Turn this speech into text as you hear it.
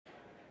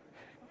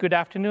Good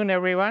afternoon,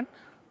 everyone.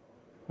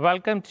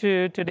 Welcome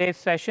to today's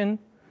session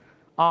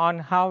on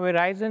how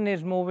Verizon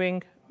is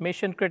moving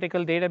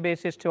mission-critical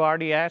databases to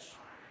RDS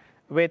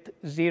with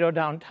zero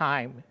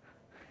downtime.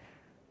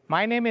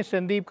 My name is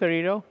Sandeep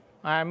Carrillo.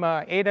 I'm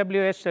an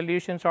AWS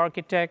Solutions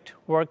Architect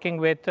working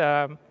with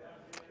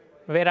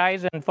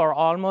Verizon for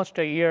almost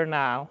a year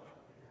now.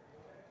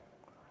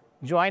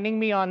 Joining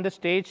me on the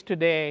stage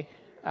today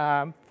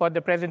for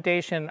the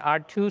presentation are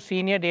two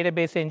senior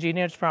database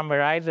engineers from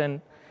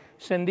Verizon,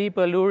 Sandeep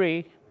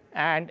Alluri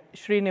and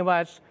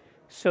Srinivas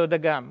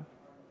Sodagam.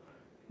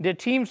 The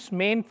team's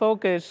main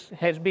focus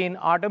has been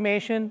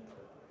automation,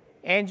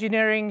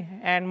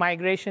 engineering, and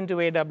migration to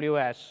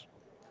AWS.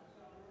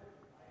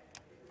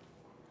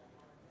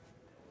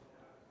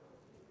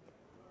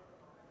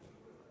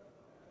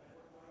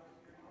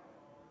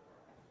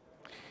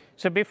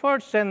 So before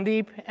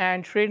Sandeep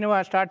and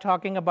Srinivas start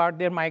talking about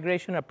their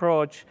migration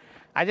approach,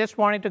 I just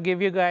wanted to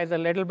give you guys a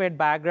little bit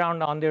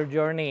background on their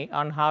journey,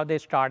 on how they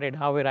started,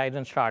 how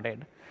Verizon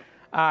started.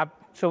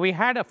 So we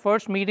had a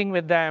first meeting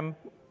with them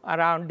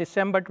around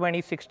December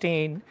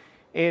 2016,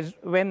 is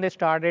when they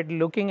started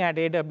looking at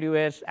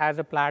AWS as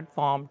a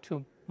platform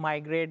to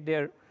migrate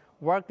their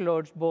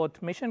workloads, both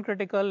mission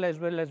critical as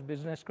well as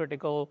business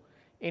critical,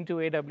 into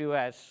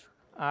AWS.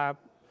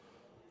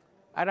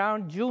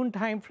 Around June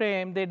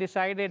timeframe, they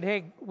decided,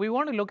 hey, we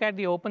want to look at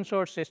the open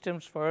source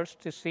systems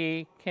first to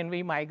see, can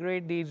we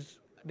migrate these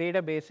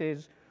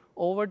databases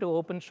over to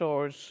open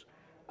source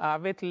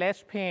with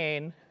less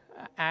pain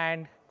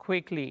and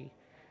quickly.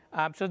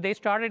 So they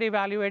started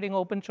evaluating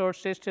open source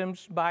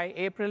systems. By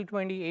April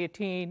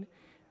 2018,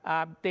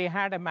 they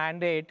had a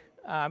mandate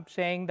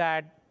saying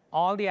that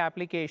all the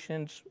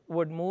applications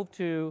would move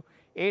to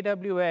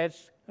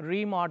AWS,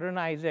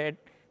 remodernize it,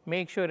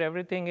 make sure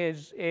everything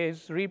is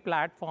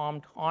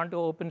re-platformed onto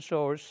open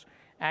source,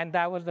 and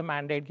that was the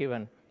mandate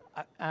given.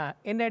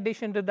 In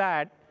addition to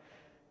that,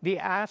 the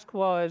ask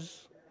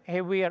was, hey,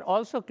 we are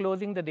also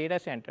closing the data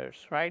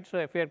centers, right? So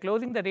if we are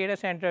closing the data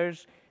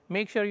centers,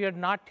 make sure you're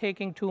not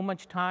taking too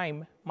much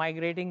time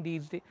migrating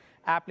these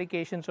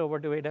applications over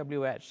to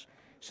AWS.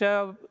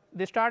 So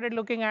they started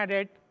looking at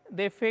it.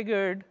 They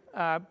figured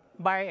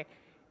by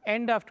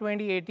end of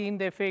 2018,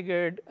 they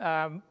figured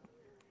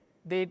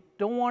they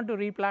don't want to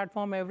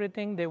re-platform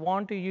everything. They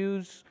want to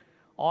use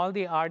all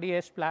the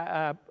RDS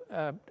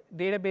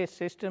database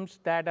systems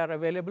that are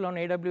available on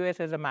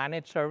AWS as a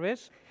managed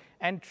service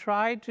and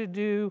try to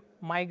do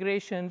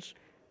migrations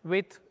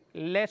with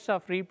less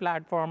of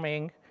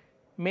re-platforming,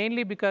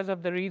 mainly because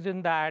of the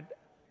reason that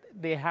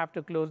they have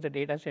to close the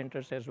data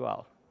centers as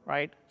well,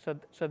 right?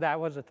 So that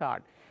was the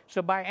thought.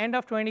 So by end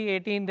of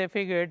 2018, they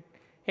figured,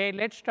 hey,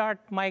 let's start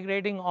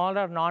migrating all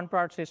our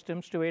non-prod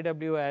systems to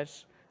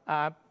AWS.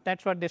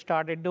 That's what they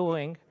started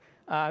doing.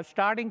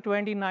 Starting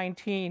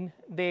 2019,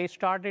 they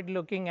started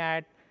looking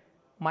at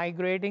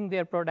migrating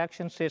their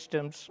production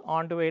systems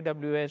onto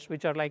AWS,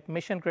 which are like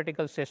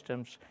mission-critical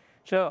systems.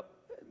 So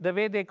the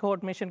way they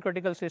quote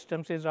mission-critical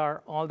systems is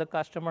all the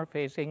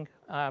customer-facing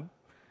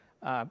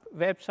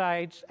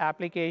websites,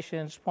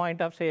 applications, point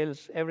of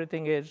sales,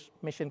 everything is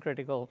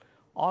mission-critical.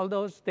 All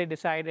those, they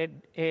decided,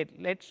 hey,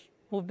 let's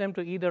move them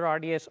to either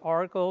RDS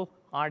Oracle,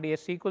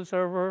 RDS SQL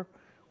Server,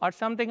 or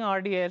something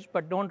RDS,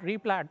 but don't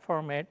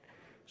re-platform it.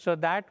 So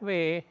that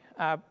way,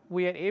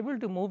 we are able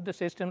to move the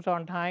systems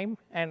on time,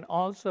 and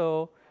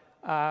also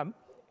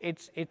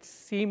it's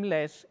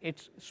seamless,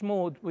 it's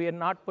smooth. We are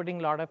not putting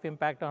a lot of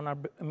impact on our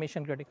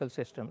mission-critical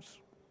systems.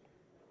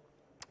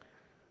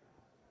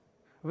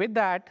 With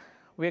that,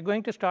 we're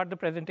going to start the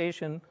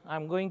presentation.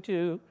 I'm going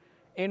to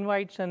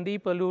invite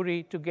Sandeep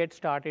Alluri to get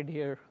started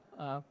here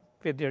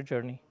with your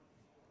journey.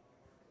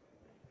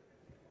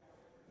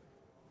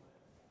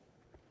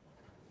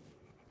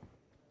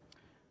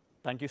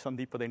 Thank you,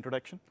 Sandeep, for the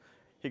introduction.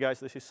 Hey, guys,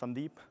 this is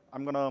Sandeep.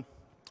 I'm going to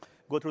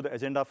go through the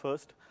agenda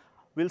first.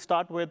 We'll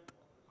start with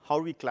how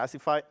we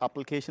classify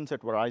applications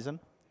at Verizon,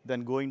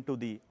 then go into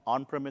the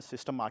on-premise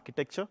system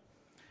architecture,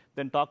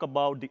 then talk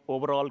about the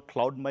overall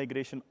cloud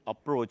migration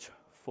approach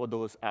for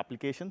those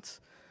applications,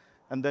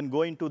 and then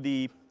go into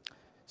the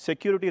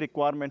security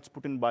requirements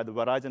put in by the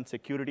Verizon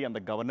security and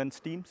the governance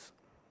teams,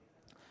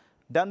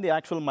 then the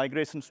actual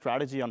migration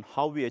strategy on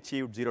how we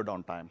achieved zero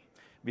downtime.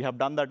 We have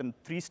done that in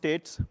 3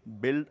 states: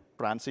 build,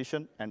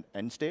 transition, and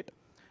end state.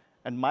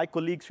 And my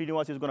colleague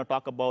Srinivas is going to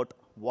talk about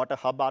what a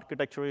hub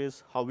architecture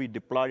is, how we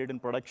deployed it in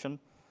production,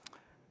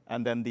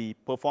 and then the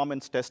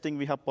performance testing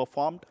we have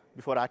performed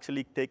before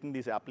actually taking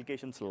these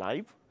applications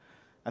live,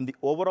 and the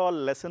overall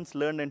lessons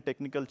learned and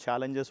technical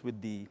challenges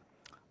with the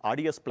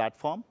RDS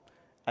platform,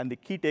 and the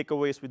key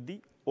takeaways with the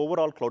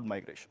overall cloud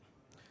migration.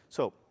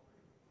 So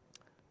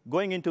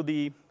going into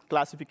the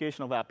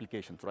classification of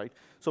applications, right?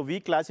 So we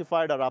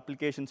classified our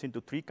applications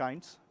into 3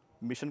 kinds: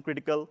 mission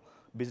critical,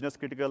 business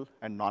critical,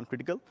 and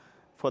non-critical.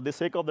 For the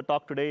sake of the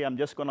talk today, I'm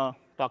just going to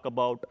talk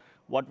about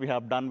what we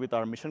have done with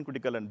our mission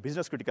critical and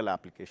business critical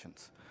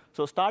applications.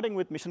 So starting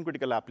with mission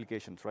critical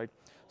applications, right?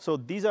 So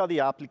these are the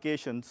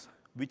applications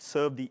which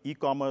serve the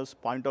e-commerce,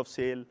 point of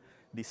sale,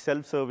 the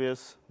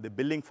self-service, the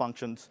billing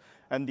functions,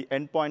 and the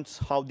endpoints,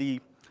 how the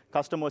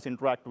customers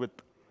interact with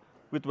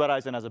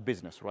Verizon as a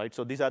business, right?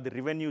 So these are the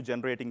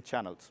revenue-generating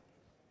channels.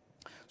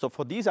 So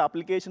for these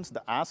applications,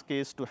 the ask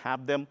is to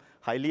have them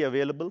highly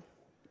available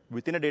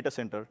within a data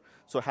center,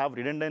 so have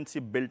redundancy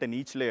built in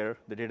each layer,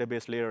 the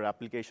database layer,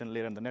 application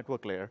layer, and the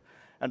network layer,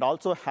 and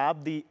also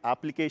have the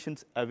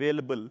applications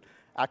available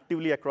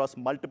actively across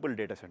multiple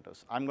data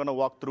centers. I'm going to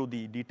walk through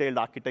the detailed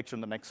architecture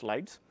in the next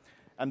slides.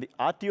 And the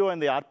RTO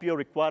and the RPO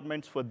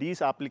requirements for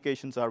these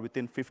applications are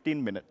within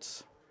 15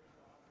 minutes.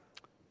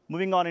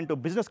 Moving on into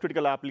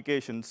business-critical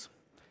applications,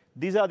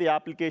 these are the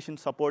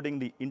applications supporting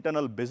the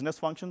internal business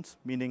functions,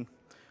 meaning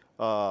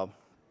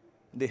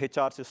the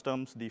HR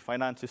systems, the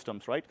finance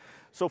systems, right?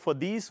 So for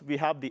these, we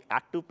have the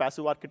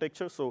active-passive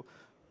architecture. So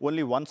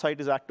only one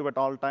site is active at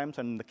all times.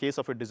 And in the case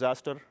of a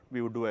disaster,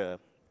 we would do a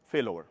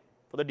failover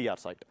for the DR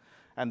site.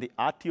 And the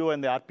RTO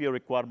and the RPO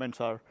requirements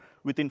are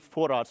within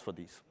 4 hours for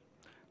these.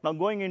 Now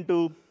going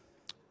into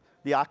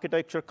the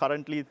architecture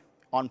currently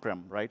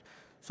on-prem, right?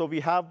 So we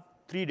have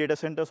 3 data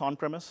centers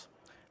on-premise.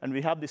 And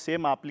we have the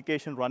same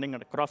application running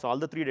across all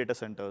the 3 data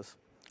centers.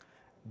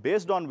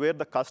 Based on where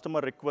the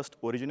customer request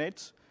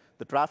originates,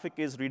 the traffic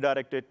is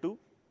redirected to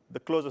the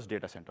closest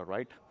data center,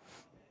 right?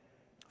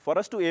 For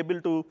us to be able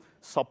to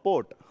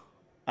support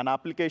an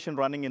application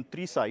running in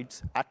 3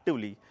 sites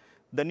actively,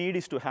 the need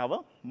is to have a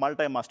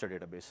multi-master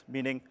database,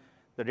 meaning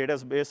the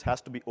database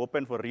has to be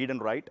open for read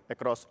and write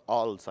across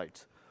all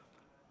sites.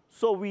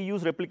 So we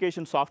use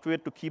replication software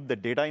to keep the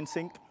data in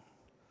sync.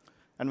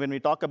 And when we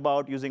talk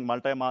about using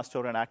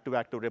multi-master and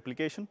active-active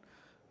replication,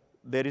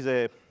 there is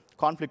a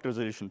conflict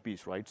resolution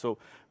piece, right? So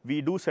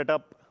we do set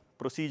up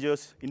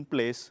procedures in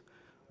place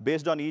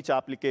based on each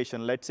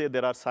application. Let's say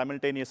there are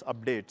simultaneous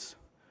updates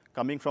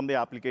coming from the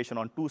application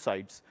on 2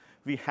 sites.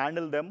 We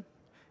handle them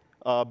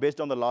based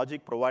on the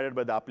logic provided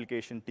by the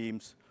application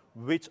teams,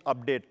 which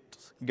update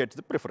gets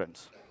the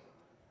preference.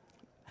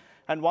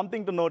 And one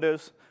thing to note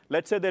is,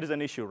 let's say there is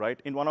an issue, right,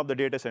 in one of the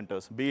data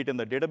centers, be it in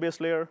the database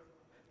layer,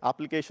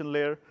 application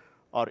layer,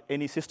 or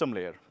any system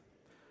layer.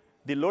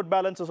 The load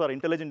balancers are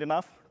intelligent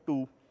enough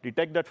to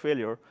detect that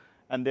failure,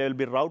 and they'll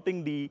be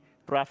routing the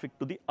traffic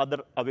to the other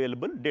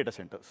available data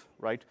centers,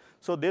 right?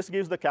 So this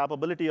gives the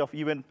capability of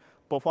even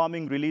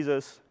performing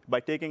releases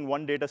by taking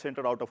one data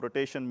center out of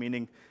rotation,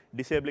 meaning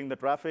disabling the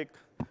traffic,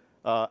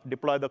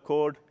 deploy the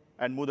code,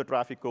 and move the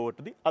traffic over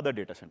to the other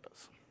data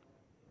centers.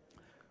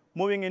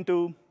 Moving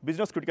into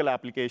business-critical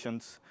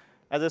applications,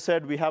 as I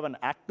said, we have an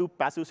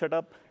active-passive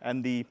setup,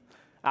 and the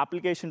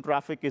application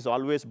traffic is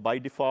always, by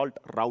default,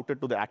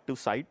 routed to the active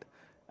site.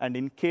 And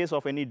in case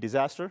of any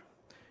disaster,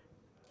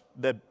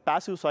 the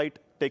passive site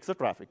takes the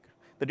traffic.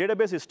 The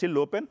database is still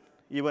open,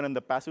 even in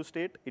the passive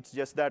state. It's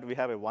just that we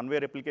have a one-way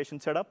replication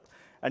setup.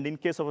 And in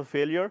case of a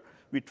failure,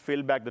 we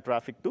fail back the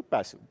traffic to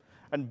passive.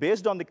 And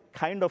based on the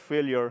kind of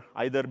failure,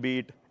 either be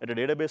it at a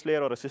database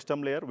layer or a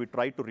system layer, we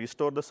try to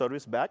restore the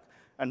service back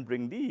and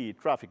bring the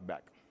traffic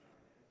back.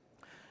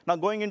 Now,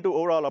 going into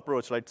overall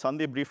approach, right?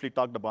 Sandeep briefly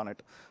talked about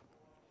it.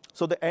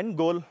 So the end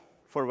goal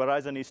for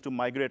Verizon is to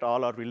migrate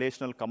all our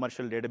relational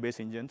commercial database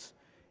engines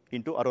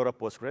into Aurora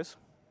Postgres.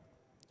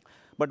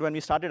 But when we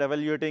started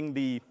evaluating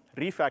the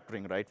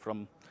refactoring, right,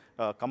 from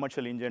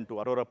commercial engine to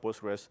Aurora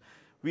Postgres,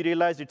 we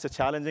realized it's a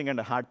challenging and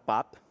a hard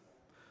path.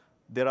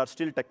 There are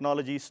still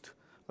technologies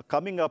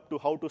coming up to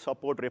how to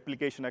support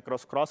replication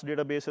across cross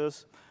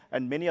databases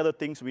and many other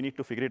things we need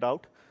to figure it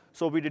out.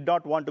 So we did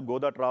not want to go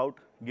that route,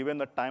 given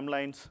the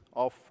timelines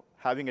of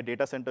having a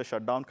data center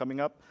shutdown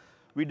coming up.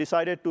 We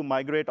decided to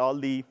migrate all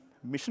the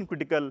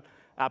mission-critical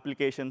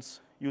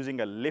applications using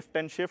a lift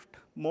and shift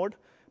mode,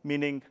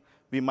 meaning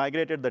we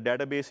migrated the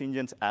database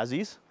engines as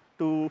is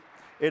to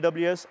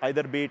AWS,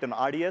 either be it an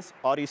RDS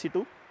or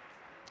EC2.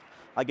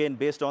 Again,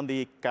 based on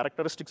the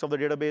characteristics of the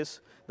database,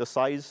 the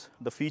size,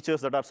 the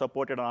features that are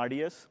supported on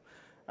RDS.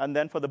 And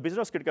then for the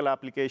business-critical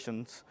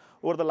applications,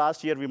 over the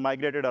last year, we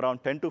migrated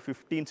around 10 to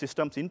 15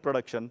 systems in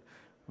production.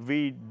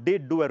 We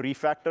did do a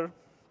refactor.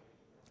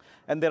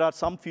 And there are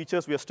some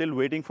features we are still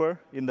waiting for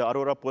in the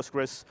Aurora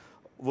Postgres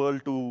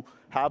world to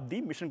have the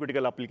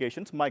mission-critical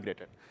applications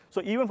migrated.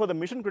 So even for the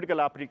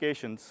mission-critical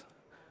applications,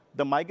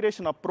 the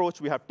migration approach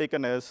we have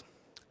taken is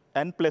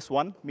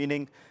N+1,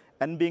 meaning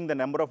N being the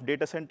number of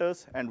data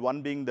centers and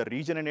 1 being the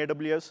region in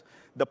AWS.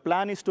 The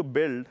plan is to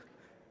build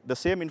the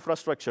same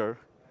infrastructure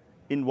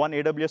in one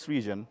AWS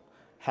region,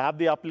 have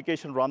the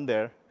application run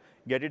there,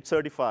 get it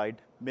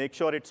certified, make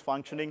sure it's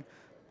functioning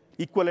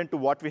equivalent to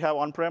what we have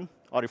on-prem,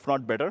 or if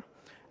not better,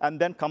 and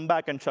then come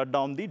back and shut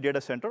down the data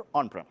center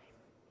on-prem.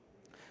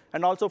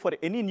 And also for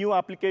any new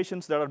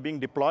applications that are being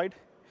deployed,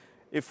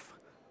 if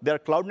they're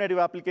cloud-native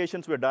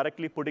applications, we're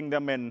directly putting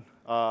them in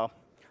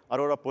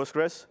Aurora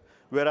Postgres.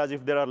 Whereas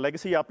if there are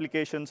legacy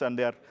applications and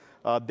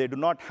they do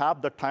not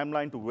have the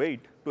timeline to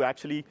wait to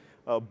actually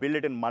build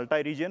it in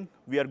multi-region,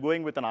 we are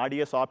going with an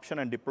RDS option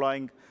and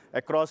deploying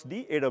across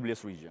the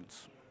AWS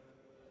regions.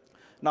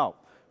 Now,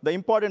 the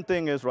important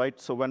thing is, right,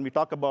 so when we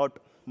talk about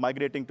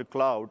migrating to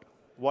cloud,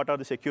 what are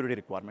the security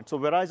requirements? So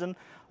Verizon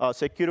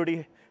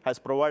security has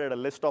provided a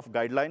list of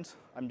guidelines.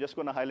 I'm just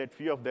going to highlight a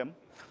few of them.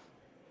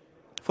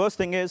 First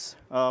thing is,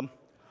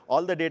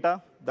 all the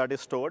data that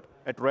is stored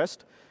at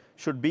rest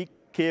should be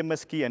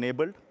KMS key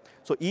enabled.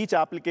 So each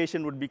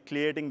application would be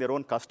creating their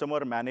own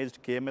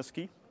customer-managed KMS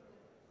key.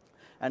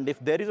 And if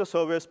there is a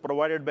service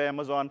provided by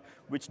Amazon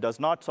which does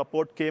not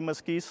support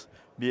KMS keys,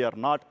 we are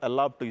not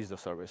allowed to use the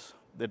service.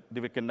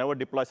 We can never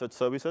deploy such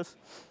services.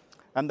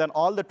 And then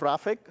all the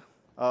traffic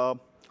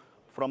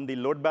from the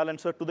load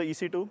balancer to the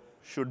EC2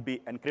 should be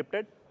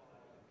encrypted.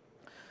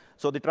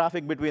 So the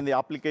traffic between the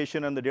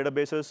application and the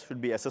databases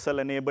should be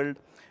SSL enabled.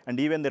 And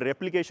even the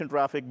replication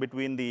traffic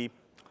between the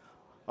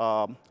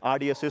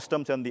RDS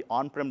systems and the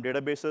on-prem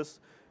databases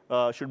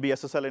should be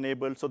SSL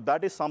enabled. So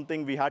that is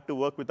something we had to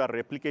work with our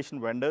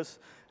replication vendors,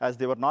 as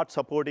they were not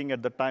supporting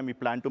at the time we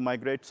planned to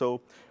migrate.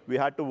 So we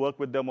had to work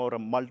with them over a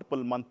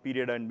multiple month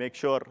period and make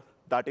sure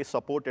that is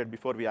supported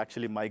before we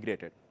actually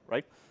migrated,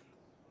 right?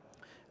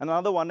 And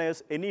another one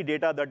is any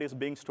data that is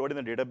being stored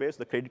in the database,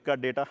 the credit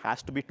card data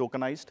has to be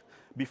tokenized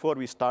before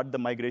we start the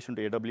migration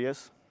to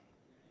AWS.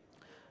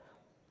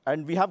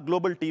 And we have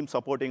global teams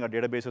supporting our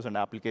databases and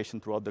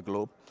applications throughout the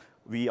globe.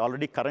 We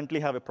already currently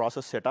have a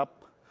process set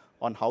up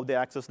on how they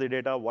access the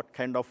data, what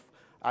kind of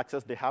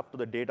access they have to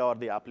the data or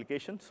the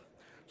applications.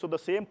 So the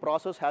same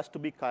process has to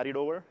be carried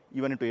over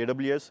even into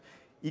AWS.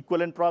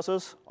 Equivalent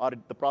process, or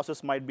the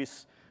process might be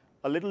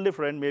a little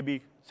different,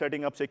 maybe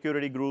setting up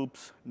security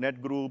groups,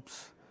 net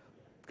groups,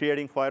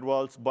 creating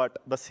firewalls, but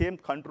the same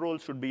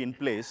controls should be in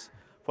place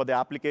for the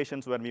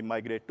applications when we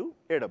migrate to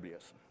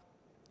AWS.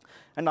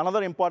 And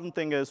another important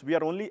thing is we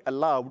are only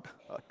allowed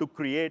to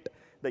create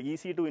the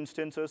EC2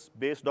 instances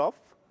based off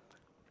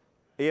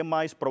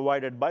AMIs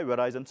provided by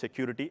Verizon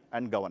Security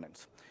and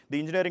Governance. The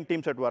engineering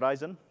teams at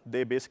Verizon,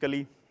 they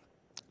basically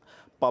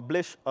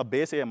publish a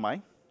base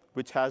AMI,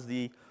 which has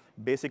the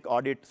basic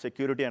audit,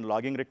 security, and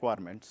logging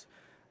requirements.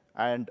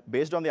 And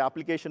based on the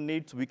application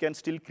needs, we can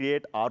still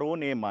create our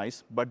own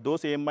AMIs, but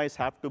those AMIs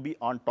have to be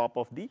on top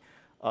of the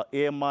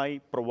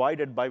AMI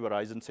provided by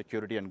Verizon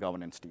Security and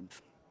Governance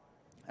teams.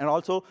 And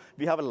also,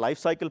 we have a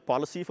lifecycle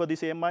policy for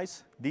these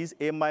AMIs. These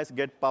AMIs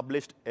get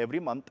published every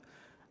month.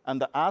 And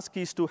the ask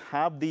is to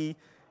have the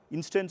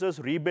instances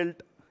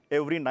rebuilt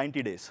every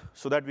 90 days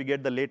so that we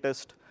get the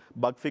latest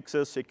bug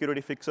fixes,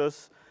 security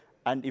fixes.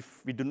 And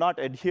if we do not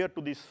adhere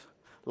to this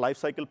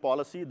lifecycle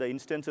policy, the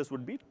instances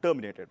would be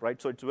terminated,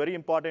 right? So it's very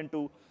important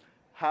to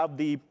have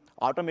the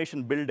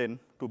automation built in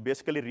to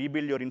basically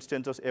rebuild your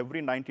instances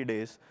every 90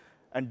 days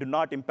and do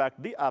not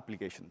impact the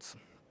applications.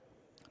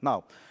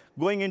 Now,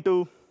 going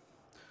into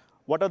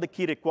what are the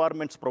key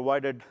requirements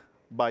provided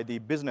by the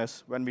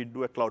business when we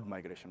do a cloud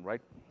migration,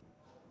 right?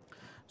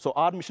 So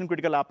our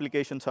mission-critical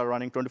applications are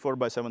running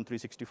 24/7,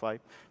 365.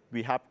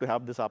 We have to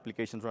have these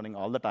applications running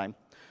all the time.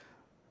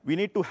 We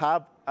need to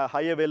have a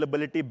high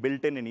availability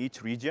built in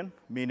each region,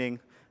 meaning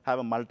have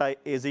a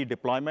multi-AZ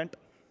deployment,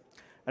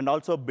 and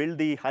also build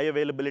the high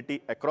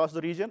availability across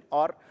the region,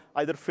 or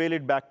either fail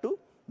it back to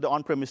the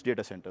on-premise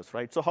data centers,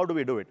 right? So how do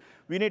we do it?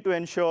 We need to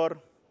ensure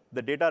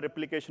the data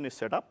replication is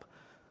set up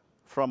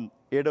from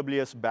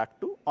AWS back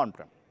to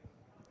on-prem.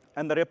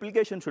 And the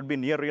replication should be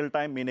near real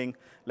time, meaning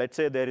let's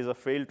say there is a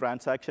failed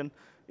transaction.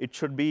 It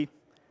should be,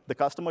 the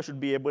customer should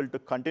be able to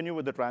continue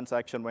with the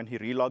transaction when he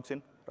relogs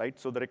in, right?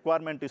 So the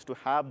requirement is to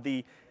have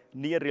the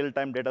near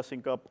real-time data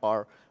sync up,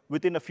 or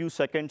within a few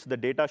seconds, the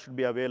data should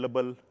be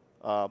available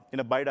in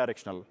a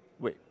bidirectional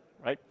way,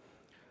 right?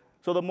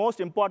 So the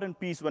most important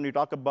piece when we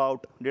talk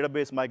about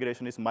database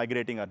migration is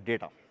migrating our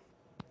data.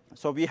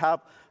 So we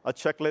have a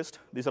checklist.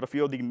 These are a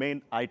few of the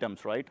main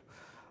items, right?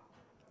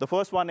 The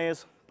first one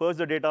is purge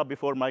the data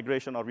before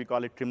migration, or we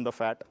call it trim the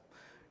fat.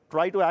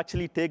 Try to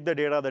actually take the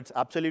data that's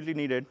absolutely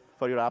needed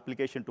for your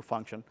application to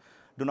function.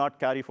 Do not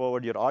carry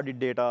forward your audit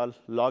data,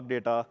 log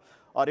data,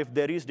 or if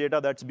there is data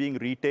that's being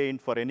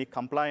retained for any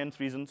compliance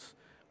reasons,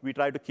 we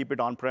try to keep it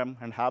on-prem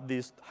and have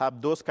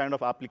those kind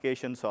of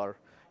applications, or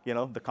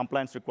the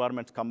compliance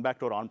requirements come back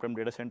to our on-prem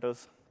data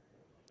centers.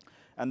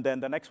 And then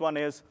the next one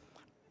is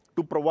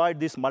to provide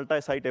this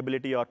multi-site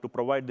ability, or to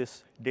provide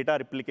this data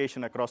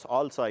replication across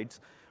all sites.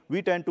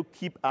 We tend to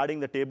keep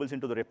adding the tables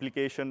into the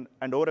replication,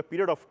 and over a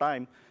period of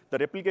time, the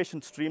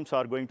replication streams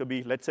are going to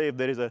be, let's say if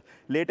there is a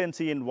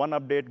latency in one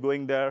update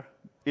going there,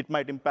 it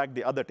might impact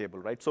the other table,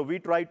 right? So we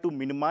try to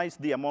minimize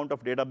the amount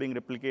of data being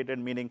replicated,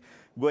 meaning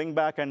going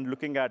back and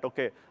looking at,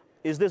 okay,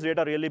 is this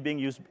data really being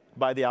used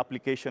by the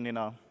application in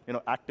a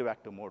active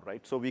mode,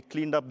 right? So we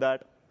cleaned up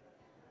that.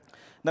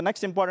 The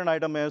next important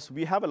item is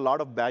we have a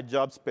lot of batch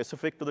jobs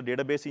specific to the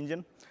database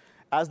engine.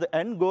 As the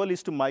end goal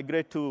is to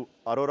migrate to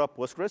Aurora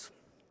Postgres,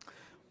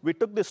 we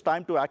took this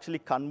time to actually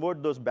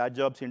convert those batch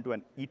jobs into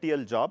an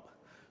ETL job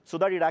so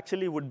that it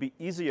actually would be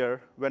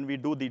easier when we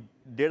do the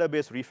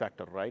database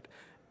refactor, right?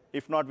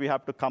 If not, we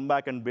have to come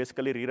back and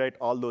basically rewrite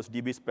all those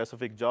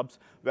DB-specific jobs.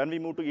 When we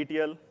move to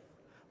ETL,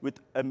 with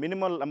a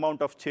minimal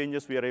amount of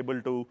changes, we are able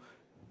to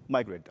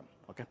migrate them,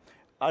 okay?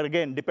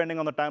 Again, depending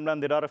on the timeline,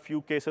 there are a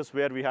few cases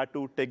where we had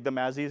to take them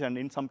as is, and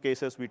in some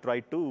cases, we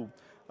tried to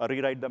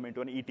rewrite them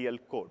into an ETL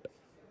code.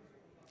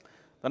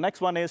 The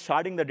next one is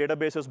sharding the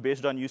databases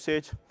based on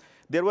usage.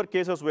 There were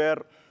cases where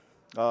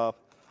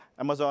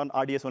Amazon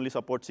RDS only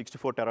supports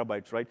 64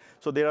 terabytes, right?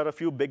 So there are a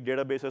few big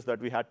databases that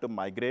we had to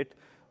migrate.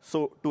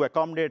 So to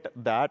accommodate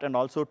that and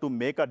also to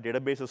make our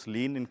databases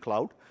lean in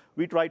cloud,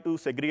 we try to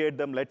segregate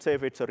them. Let's say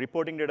if it's a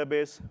reporting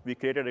database, we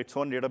created its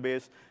own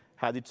database,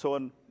 has its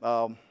own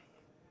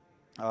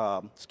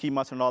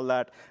schemas and all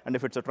that. And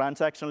if it's a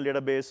transactional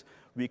database,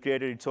 we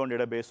created its own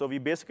database. So we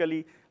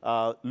basically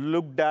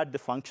looked at the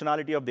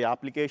functionality of the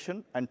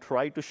application and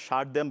tried to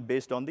shard them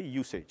based on the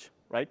usage,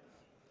 right?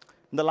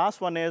 And the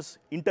last one is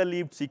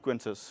interleaved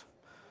sequences.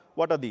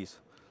 What are these?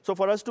 So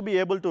for us to be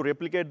able to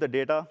replicate the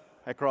data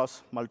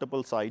across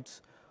multiple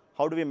sites,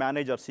 how do we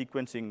manage our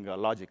sequencing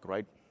logic,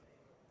 right?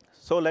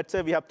 So let's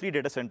say we have 3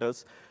 data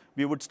centers.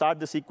 We would start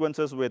the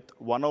sequences with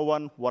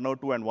 101,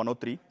 102, and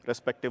 103,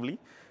 respectively,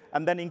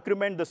 and then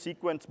increment the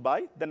sequence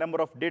by the number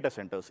of data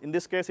centers. In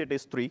this case, it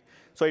is 3.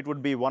 So it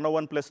would be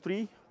 101 plus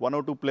 3,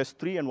 102 plus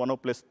 3, and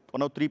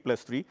 103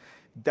 plus 3.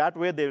 That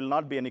way, there will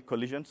not be any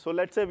collisions. So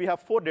let's say we have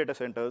 4 data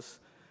centers.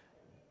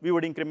 We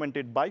would increment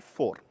it by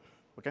 4.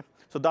 Okay?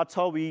 So that's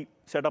how we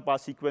set up our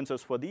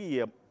sequences for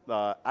the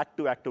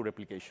active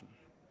replication.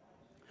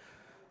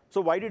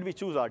 So why did we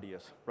choose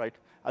RDS, right?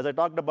 As I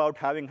talked about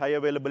having high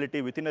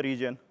availability within a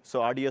region,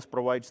 so RDS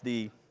provides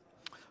the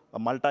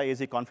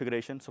multi-AZ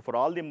configuration. So for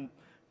all the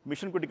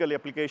mission-critical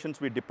applications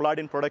we deployed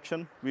in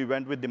production, we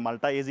went with the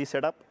multi-AZ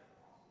setup.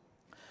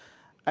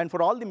 And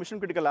for all the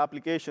mission-critical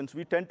applications,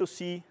 we tend to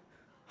see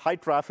high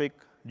traffic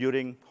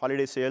during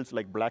holiday sales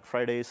like Black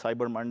Friday,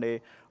 Cyber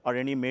Monday, or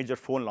any major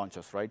phone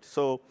launches, right?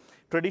 So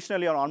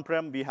traditionally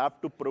on-prem, we have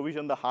to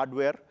provision the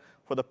hardware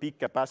for the peak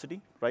capacity,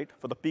 right?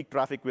 For the peak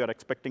traffic we are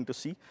expecting to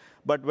see.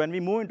 But when we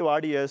move into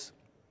RDS,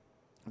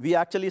 we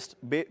actually,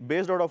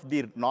 based out of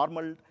the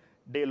normal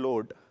day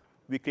load,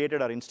 we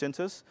created our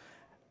instances.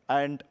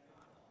 And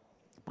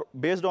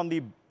based on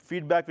the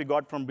feedback we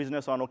got from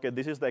business on, OK,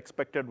 this is the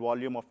expected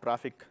volume of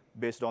traffic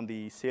based on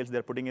the sales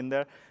they're putting in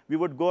there, we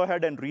would go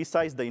ahead and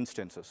resize the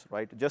instances,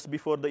 right? Just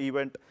before the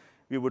event,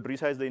 we would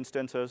resize the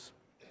instances.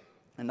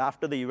 And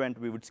after the event,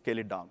 we would scale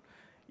it down.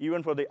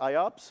 Even for the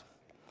IOPS,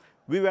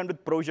 we went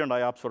with provisioned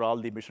IOPS for all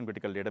the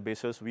mission-critical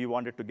databases. We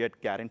wanted to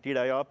get guaranteed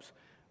IOPS.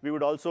 We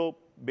would also,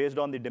 based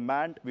on the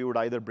demand, we would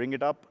either bring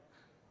it up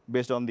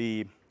based on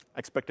the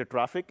expected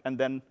traffic, and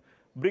then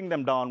bring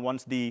them down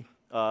once the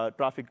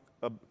traffic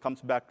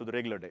comes back to the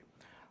regular day.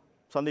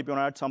 Sandeep, you want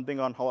to add something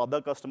on how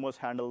other customers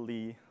handle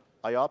the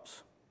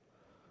IOPS?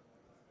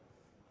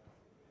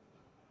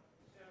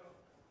 So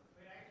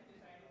we're actually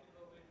deciding to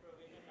go with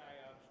provisioned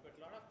IOPS, but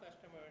a lot of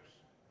customers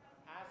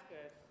ask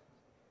us,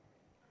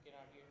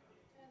 cannot hear.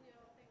 Turn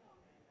your thing on.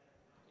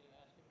 Can you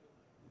ask him to?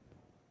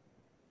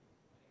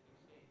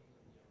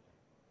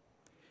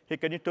 Hey,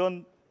 can you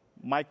turn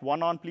mic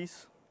 1 on,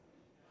 please?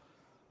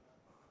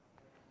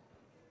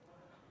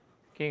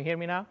 Can you hear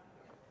me now?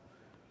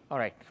 All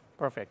right,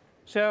 perfect.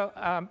 So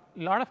a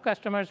lot of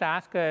customers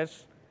ask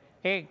us,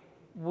 hey,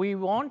 we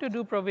want to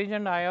do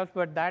provisioned IOPS,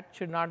 but that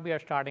should not be our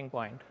starting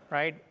point,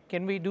 right?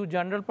 Can we do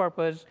general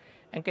purpose,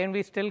 and can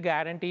we still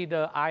guarantee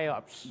the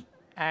IOPS?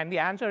 And the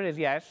answer is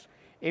yes.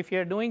 If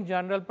you're doing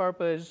general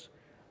purpose,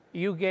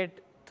 you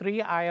get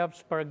 3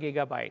 IOPS per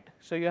gigabyte.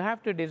 So you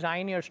have to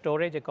design your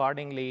storage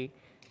accordingly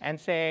and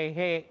say,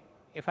 hey,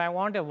 if I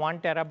want a 1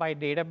 terabyte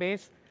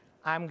database,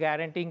 I'm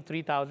guaranteeing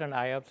 3,000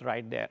 IOPS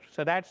right there.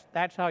 So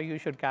that's how you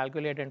should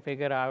calculate and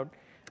figure out.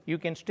 You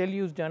can still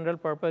use general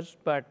purpose,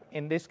 but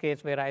in this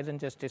case, Verizon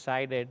just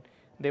decided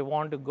they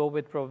want to go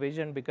with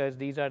provision because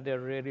these are their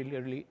really,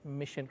 really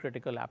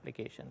mission-critical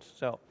applications.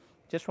 So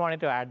just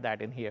wanted to add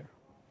that in here.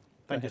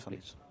 Thank you,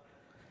 Sandeep.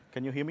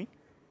 Can you hear me?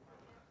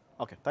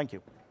 OK, thank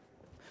you.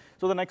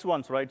 So the next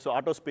ones, right? So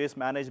auto space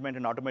management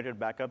and automated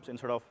backups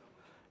instead of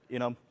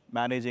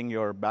managing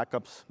your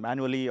backups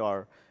manually,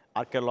 or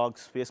Archelog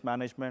space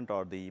management,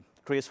 or the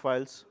trace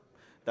files.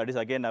 That is,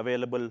 again,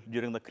 available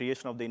during the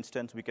creation of the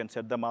instance. We can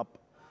set them up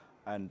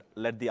and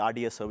let the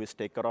RDS service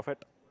take care of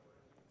it.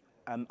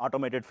 And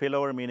automated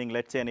failover, meaning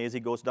let's say an AZ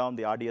goes down,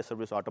 the RDS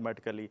service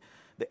automatically,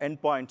 the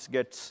endpoints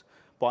gets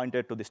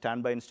pointed to the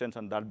standby instance,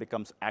 and that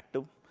becomes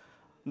active.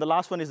 And the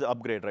last one is the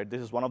upgrade, right?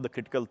 This is one of the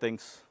critical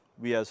things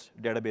we as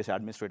database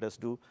administrators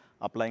do,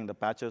 applying the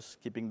patches,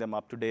 keeping them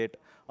up to date,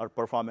 or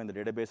performing the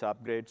database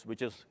upgrades,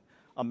 which is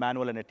a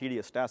manual and a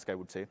tedious task, I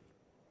would say.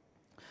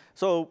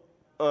 So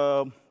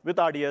with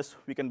RDS,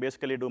 we can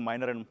basically do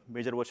minor and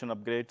major version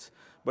upgrades.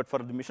 But for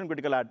the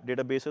mission-critical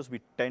databases, we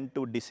tend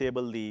to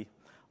disable the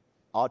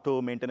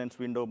auto maintenance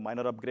window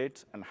minor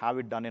upgrades and have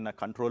it done in a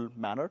controlled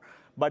manner.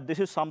 But this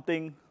is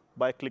something,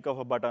 by a click of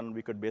a button,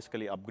 we could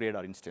basically upgrade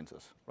our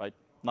instances, right?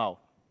 Now,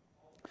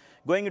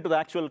 going into the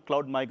actual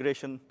cloud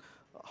migration,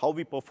 how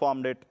we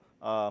performed it,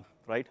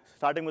 right?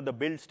 Starting with the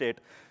build state.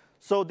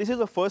 So this is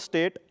the first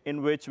state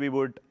in which we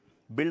would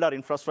build our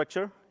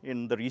infrastructure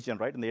in the region,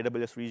 right, in the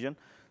AWS region.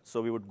 So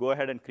we would go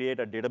ahead and create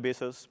our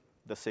databases,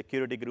 the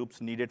security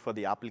groups needed for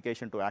the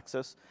application to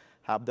access,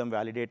 have them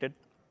validated.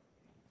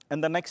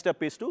 And the next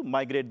step is to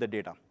migrate the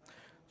data.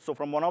 So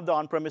from one of the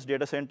on-premise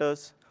data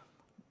centers,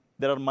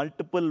 There are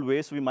multiple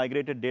ways we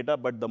migrated data,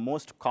 but the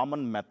most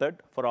common method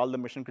for all the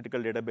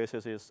mission-critical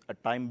databases is a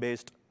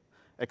time-based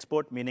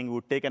export, meaning we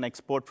would take an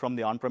export from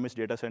the on-premise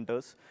data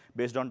centers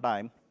based on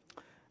time.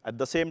 At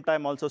the same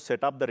time, also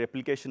set up the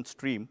replication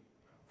stream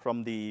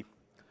from the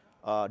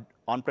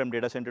on-prem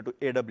data center to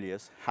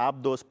AWS,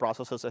 have those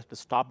processes at the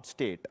stopped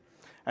state.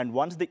 And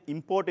once the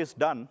import is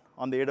done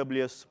on the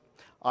AWS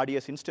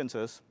RDS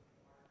instances,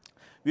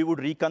 we would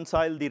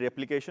reconcile the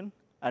replication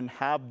and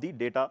have the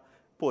data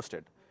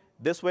posted.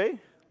 This way,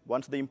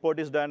 once the import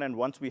is done and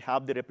once we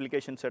have the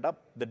replication set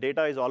up, the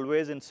data is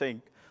always in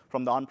sync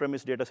from the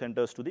on-premise data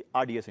centers to the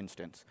RDS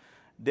instance.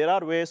 There are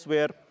ways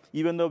where,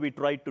 even though we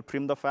tried to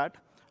trim the fat,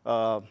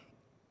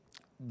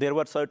 there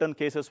were certain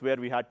cases where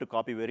we had to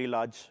copy very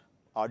large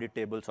audit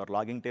tables or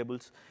logging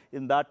tables.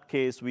 In that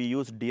case, we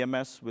used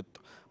DMS with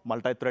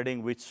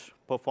multi-threading, which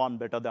performed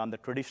better than the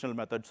traditional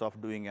methods of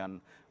doing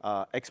an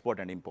export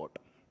and import.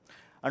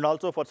 And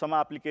also for some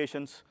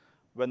applications,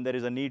 when there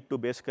is a need to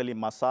basically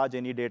massage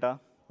any data,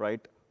 right,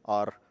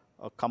 or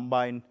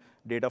combine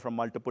data from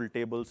multiple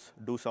tables,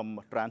 do some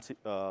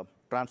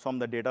transform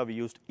the data, we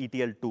used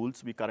ETL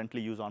tools we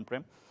currently use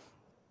on-prem.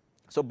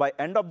 So by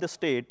end of the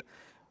state,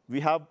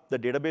 we have the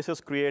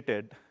databases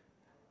created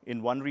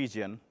in one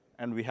region,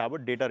 and we have a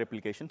data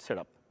replication set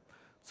up.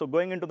 So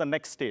going into the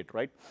next state,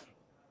 right?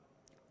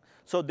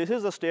 So this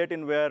is the state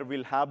in where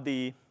we'll have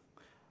the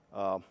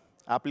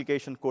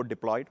application code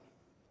deployed,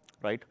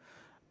 right?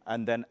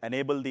 And then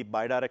enable the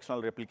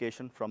bidirectional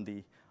replication from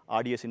the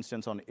RDS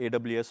instance on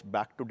AWS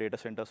back to data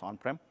centers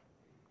on-prem.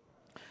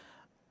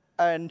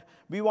 And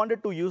we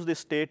wanted to use this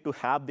state to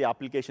have the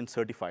application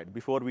certified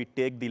before we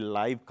take the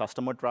live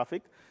customer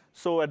traffic.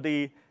 So at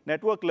the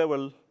network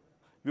level,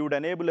 we would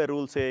enable a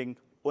rule saying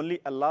only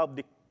allow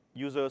the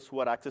users who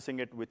are accessing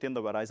it within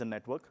the Verizon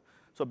network.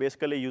 So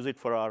basically use it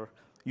for our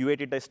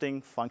UAT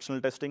testing, functional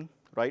testing,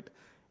 right?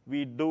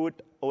 We do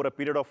it over a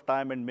period of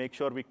time and make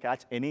sure we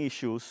catch any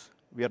issues.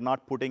 We are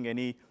not putting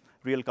any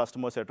real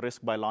customers at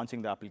risk by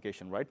launching the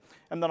application, right?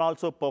 And then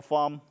also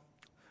perform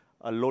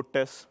a load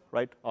test,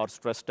 right, or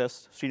stress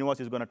test.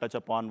 Srinivas is going to touch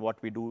upon what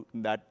we do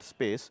in that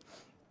space.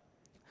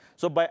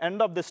 So by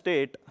end of the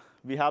state,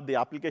 we have the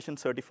application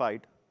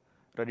certified,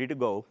 ready to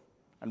go,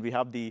 and we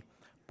have the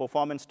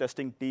performance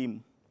testing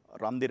team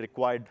run the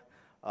required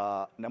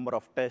number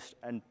of tests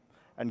and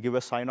give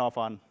a sign-off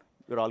on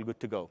you're all good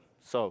to go.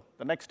 So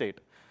the next state.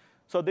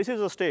 So this is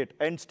a state,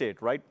 end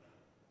state, right?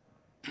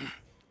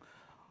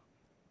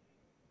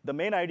 The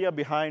main idea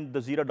behind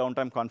the zero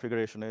downtime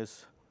configuration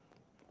is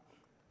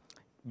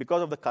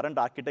because of the current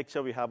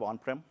architecture we have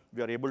on-prem,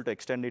 we are able to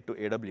extend it to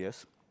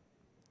AWS,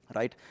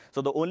 right?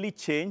 So the only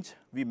change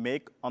we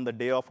make on the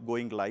day of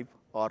going live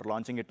or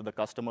launching it to the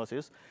customers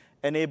is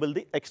enable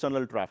the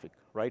external traffic,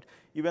 right?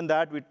 Even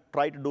that, we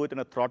try to do it in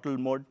a throttle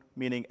mode,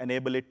 meaning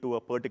enable it to a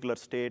particular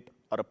state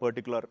or a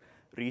particular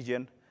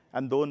region,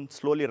 and then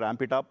slowly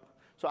ramp it up.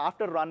 So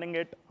after running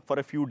it for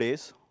a few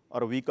days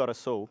or a week or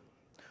so,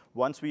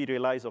 once we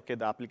realize, OK,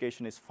 the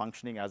application is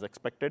functioning as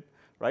expected,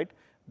 right,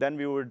 then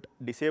we would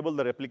disable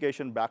the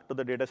replication back to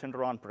the data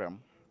center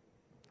on-prem,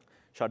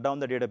 shut down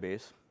the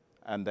database,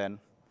 and then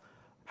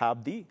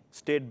have the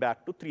state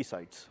back to 3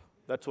 sites.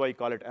 That's why we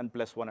call it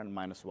n+1 and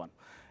 -1.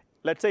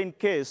 Let's say in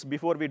case,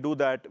 before we do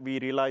that, we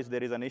realize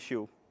there is an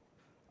issue,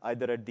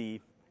 either at the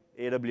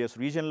AWS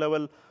region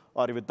level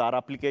or with our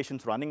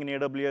applications running in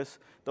AWS.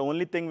 The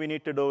only thing we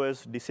need to do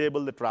is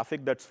disable the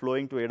traffic that's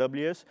flowing to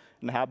AWS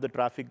and have the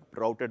traffic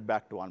routed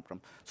back to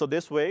on-prem. So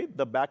this way,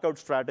 the backout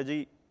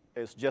strategy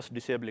is just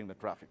disabling the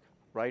traffic,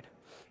 right?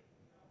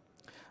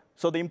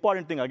 So the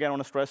important thing, again, I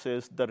want to stress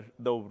is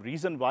the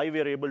reason why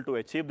we are able to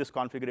achieve this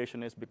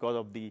configuration is because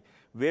of the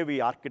way we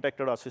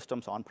architected our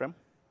systems on-prem,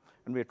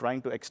 and we're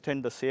trying to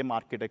extend the same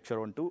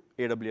architecture onto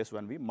AWS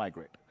when we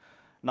migrate.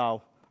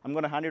 Now, I'm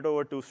going to hand it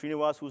over to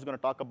Srinivas, who's going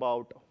to talk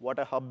about what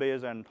a hub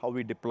is and how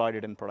we deployed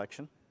it in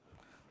production.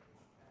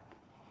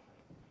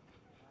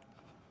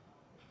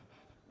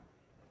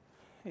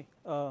 Hey,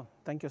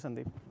 thank you,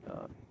 Sandeep.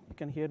 You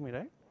can hear me,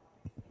 right?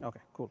 OK,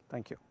 cool.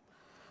 Thank you.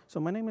 So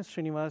my name is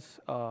Srinivas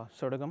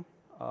Sodagam.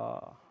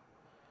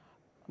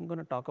 I'm going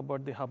to talk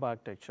about the hub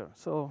architecture.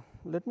 So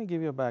let me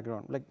give you a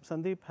background. Like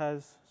Sandeep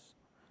has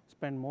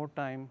spent more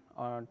time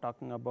on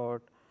talking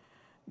about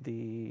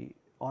the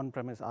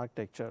on-premise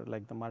architecture,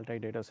 like the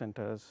multi-data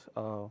centers,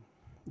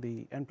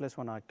 the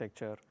n+1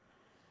 architecture,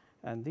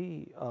 and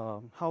the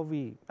how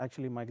we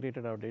actually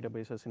migrated our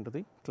databases into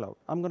the cloud.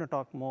 I'm going to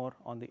talk more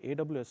on the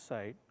AWS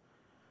side,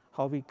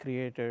 how we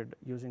created,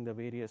 using the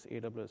various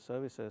AWS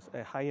services,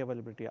 a high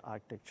availability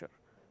architecture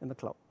in the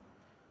cloud.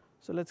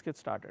 So let's get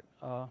started.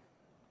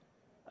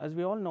 As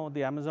we all know,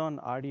 the Amazon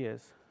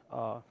RDS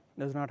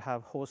does not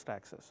have host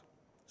access.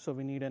 So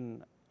we need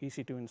an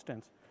EC2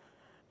 instance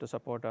to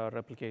support our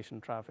replication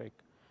traffic,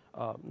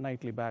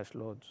 nightly batch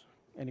loads,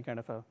 any kind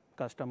of a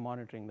custom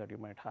monitoring that you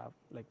might have,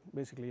 like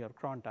basically your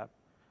cron tab,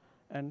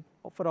 and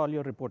for all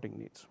your reporting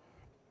needs.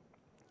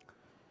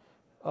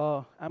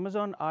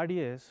 Amazon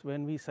RDS,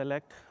 when we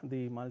select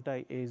the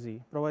multi-AZ,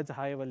 provides a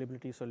high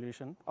availability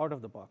solution out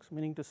of the box,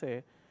 meaning to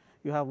say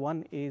you have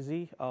one AZ,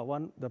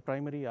 the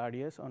primary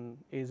RDS on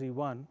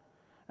AZ1,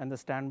 and the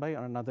standby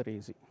on another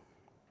AZ.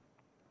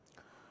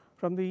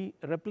 From the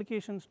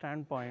replication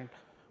standpoint,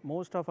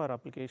 most of our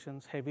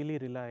applications heavily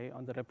rely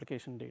on the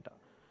replication data.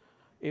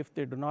 If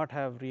they do not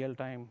have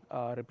real-time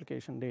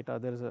replication data,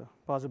 there is a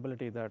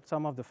possibility that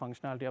some of the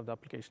functionality of the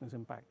application is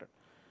impacted.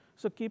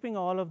 So keeping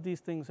all of these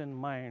things in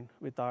mind,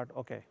 we thought,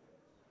 okay,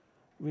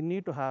 we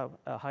need to have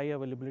a high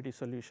availability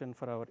solution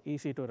for our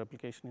EC2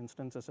 replication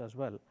instances as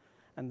well,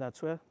 and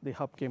that's where the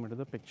hub came into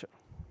the picture.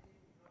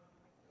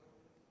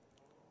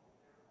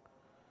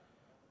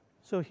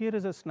 So here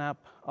is a snap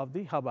of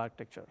the hub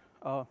architecture.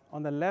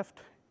 On the left,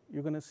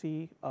 you're going to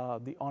see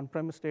the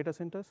on-premise data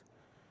centers,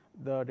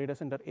 the data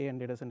center A and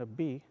data center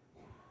B,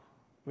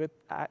 with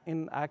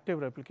in active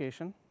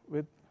replication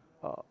with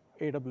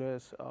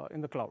AWS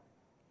in the cloud.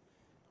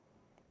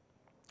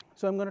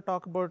 So I'm going to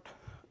talk about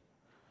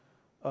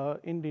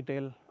in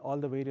detail all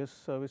the various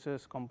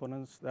services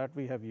components that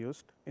we have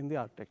used in the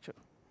architecture.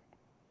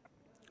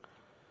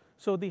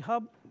 So the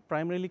hub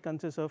primarily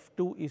consists of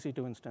two EC2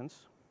 instances.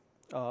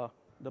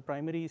 The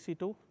primary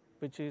EC2,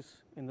 which is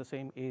in the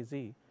same AZ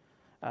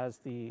as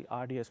the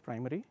RDS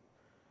primary,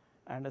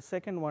 and a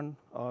second one,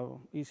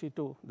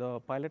 EC2, the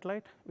Pilot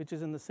Light, which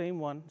is in the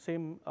same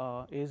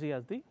AZ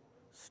as the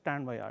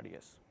standby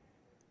RDS.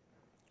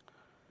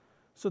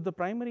 So the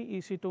primary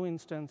EC2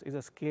 instance is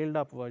a scaled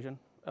up version,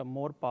 a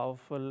more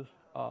powerful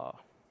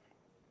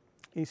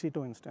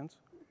EC2 instance,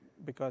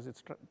 because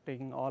it's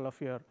taking all of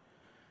your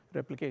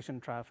replication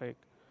traffic,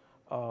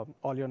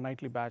 all your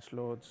nightly batch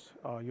loads,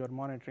 your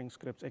monitoring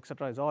scripts,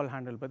 etc., is all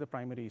handled by the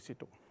primary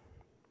EC2.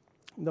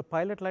 The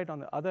Pilot Light, on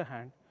the other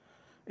hand,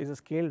 is a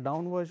scaled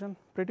down version,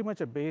 pretty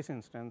much a base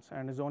instance,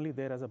 and is only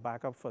there as a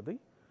backup for the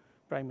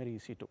primary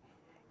EC2.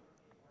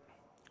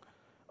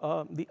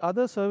 The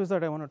other service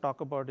that I want to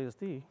talk about is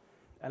the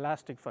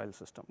Elastic File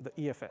System, the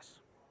EFS.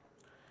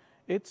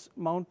 It's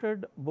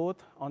mounted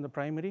both on the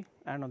primary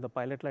and on the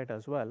Pilot Light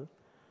as well,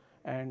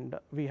 and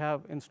we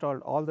have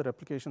installed all the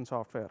replication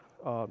software,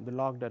 the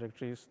log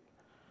directories,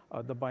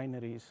 the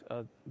binaries,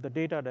 the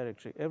data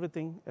directory,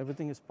 everything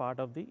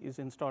is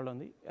installed on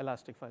the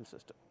Elastic File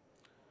System.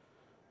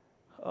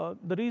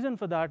 The reason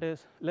for that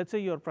is, let's say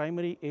your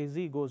primary AZ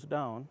goes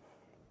down,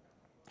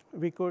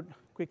 we could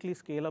quickly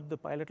scale up the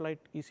Pilot Light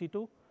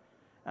EC2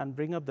 and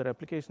bring up the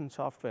replication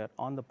software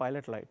on the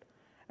Pilot Light,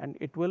 and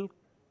it will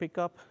pick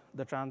up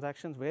the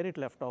transactions where it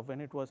left off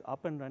when it was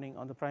up and running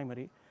on the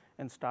primary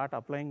and start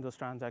applying those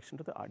transactions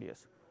to the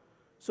RDS.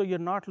 So you're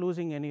not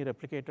losing any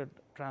replicated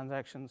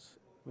transactions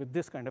with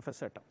this kind of a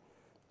setup.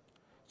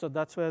 So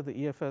that's where the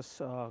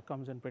EFS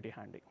comes in pretty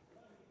handy.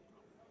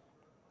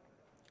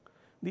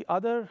 The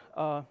other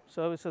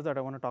services that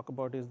I want to talk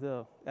about is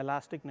the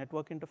Elastic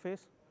Network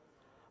Interface,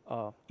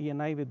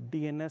 ENI with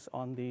DNS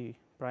on the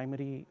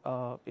primary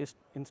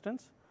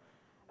instance,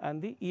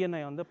 and the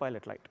ENI on the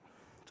Pilot Light.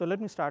 So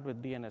let me start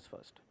with DNS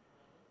first.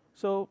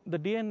 So the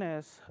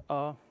DNS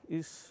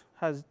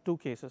has two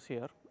cases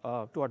here,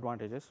 two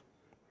advantages.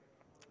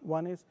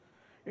 One is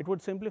it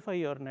would simplify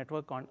your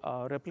network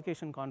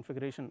replication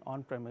configuration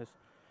on-premise,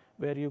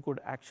 where you could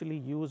actually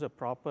use a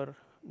proper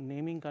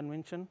naming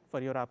convention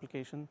for your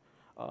application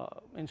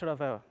instead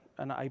of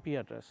an IP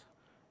address.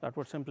 That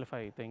would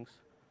simplify things.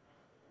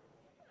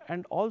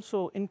 And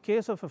also, in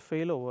case of a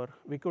failover,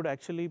 we could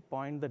actually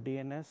point the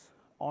DNS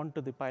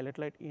onto the Pilot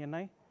Light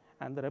ENI,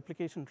 and the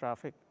replication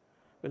traffic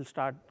will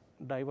start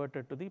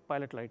diverted to the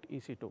Pilot Light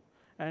EC2.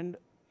 And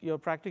you're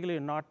practically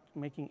not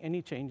making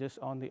any changes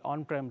on the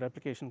on-prem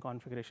replication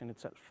configuration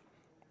itself.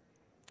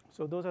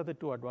 So those are the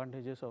two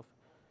advantages of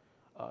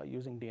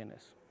using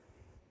DNS.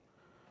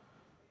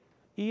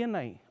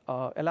 ENI,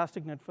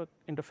 Elastic Network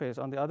Interface,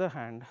 on the other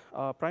hand,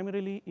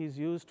 primarily is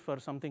used for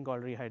something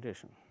called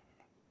rehydration.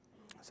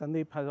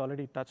 Sandeep has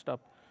already touched up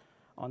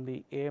on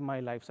the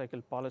AMI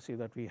lifecycle policy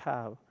that we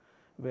have,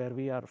 where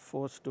we are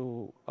forced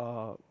to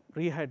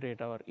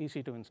rehydrate our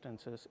EC2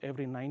 instances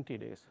every 90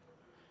 days.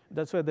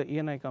 That's where the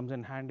ENI comes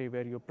in handy,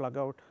 where you plug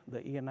out the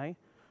ENI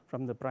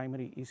from the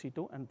primary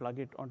EC2 and plug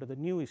it onto the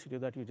new EC2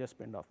 that you just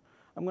spinned off.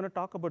 I'm going to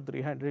talk about the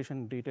rehydration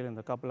in detail in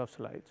a couple of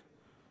slides.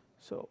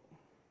 So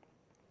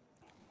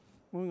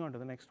moving on to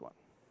the next one.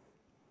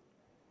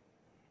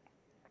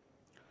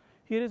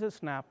 Here is a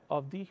snap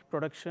of the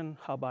production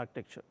hub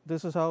architecture.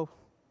 This is how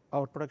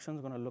our production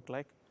is going to look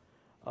like,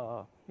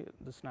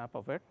 the snap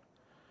of it.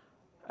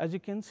 As you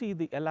can see,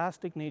 the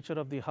elastic nature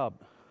of the hub,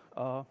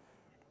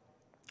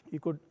 you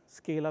could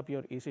scale up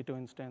your EC2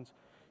 instance,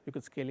 you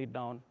could scale it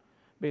down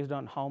based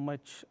on how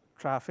much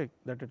traffic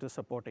that it is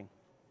supporting.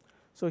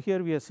 So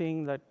here we are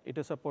seeing that it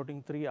is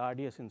supporting 3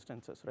 RDS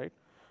instances, right?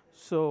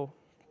 So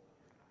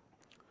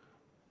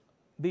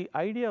the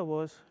idea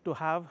was to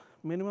have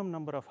minimum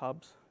number of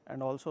hubs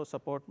and also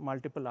support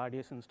multiple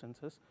RDS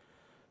instances,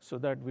 so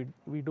that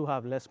we do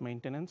have less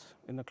maintenance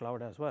in the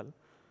cloud as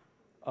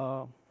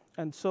well.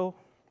 And so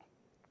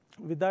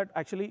with that,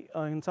 actually,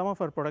 in some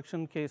of our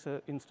production case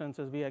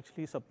instances, we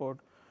actually support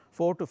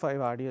 4 to 5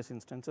 RDS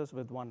instances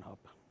with 1 hub.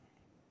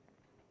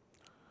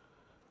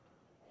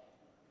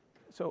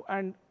 So,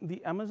 and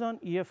the Amazon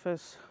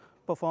EFS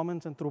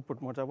performance and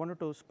throughput modes, I wanted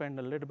to spend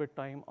a little bit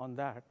time on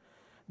that.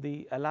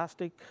 The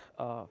Elastic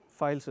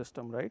file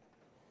system, right,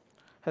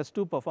 has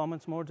 2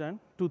 performance modes and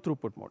 2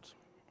 throughput modes.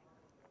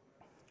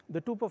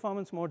 The 2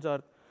 performance modes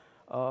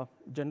are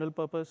general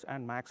purpose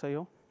and max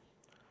I/O.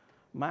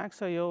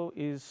 Max I/O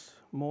is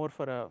more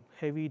for a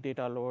heavy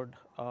data load,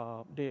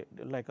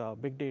 like a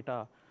big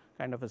data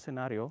kind of a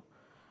scenario,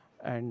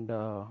 and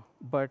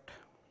but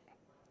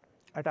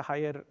at a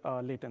higher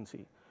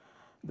latency.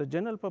 The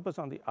general purpose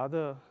on the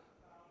other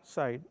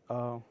side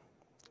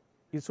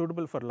is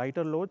suitable for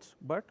lighter loads,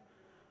 but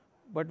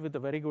with a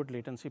very good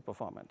latency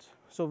performance.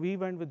 So we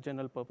went with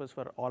general purpose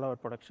for all our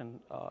production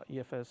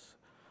EFS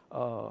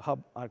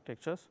hub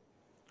architectures.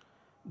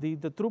 The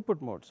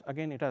throughput modes,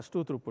 again, it has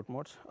 2 throughput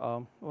modes.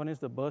 One is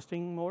the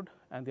bursting mode,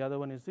 and the other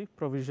one is the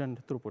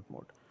provisioned throughput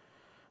mode.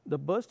 The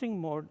bursting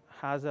mode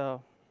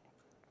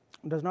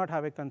does not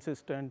have a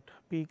consistent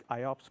peak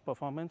IOPS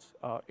performance.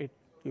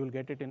 You will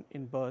get it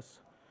in bursts.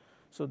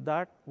 So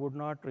that would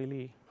not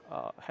really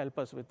help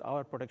us with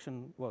our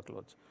production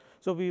workloads.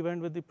 So we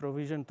went with the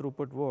provisioned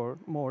throughput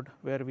mode,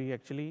 where we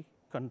actually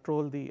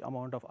control the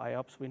amount of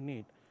IOPS we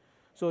need.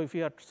 So if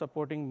we are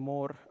supporting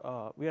more,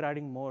 we are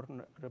adding more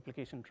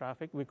replication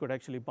traffic, we could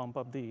actually bump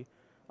up the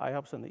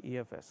IOPS and the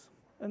EFS,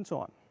 and so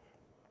on.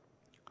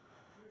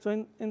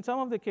 So in some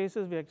of the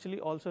cases, we actually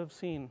also have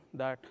seen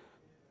that,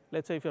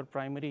 let's say if your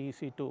primary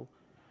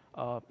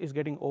EC2 is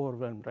getting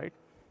overwhelmed, right?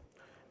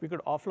 We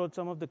could offload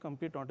some of the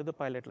compute onto the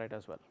Pilot Lite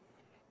as well,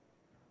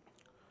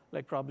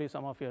 like probably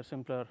some of your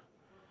simpler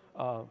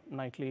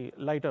nightly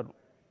lighter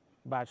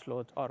batch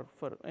loads, or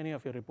for any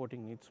of your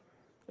reporting needs,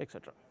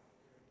 etc.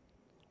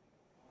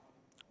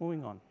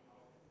 Moving on.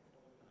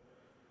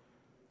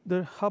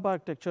 The hub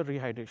architecture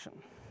rehydration.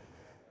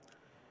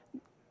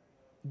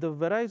 The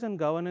Verizon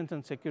governance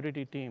and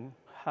security team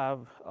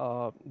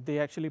they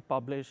actually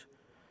publish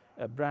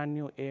a brand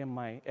new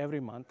AMI every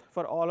month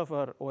for all of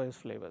our OS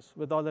flavors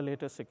with all the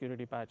latest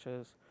security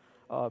patches,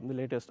 the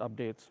latest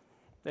updates,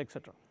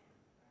 etc.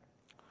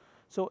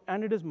 So,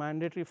 and it is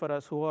mandatory for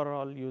us who are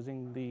all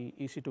using the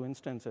EC2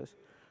 instances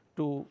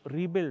to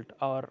rebuild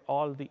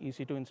all the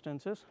EC2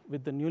 instances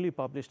with the newly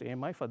published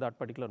AMI for that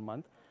particular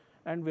month,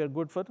 and we are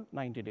good for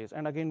 90 days.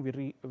 And again,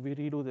 we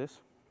redo this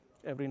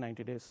every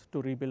 90 days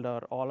to rebuild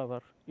all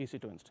our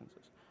EC2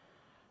 instances.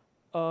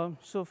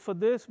 So for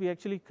this, we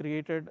actually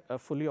created a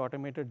fully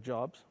automated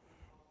jobs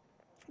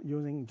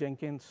using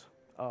Jenkins,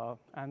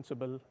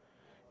 Ansible,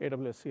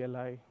 AWS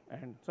CLI,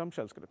 and some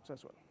shell scripts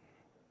as well.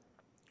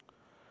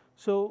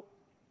 So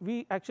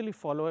we actually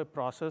follow a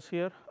process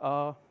here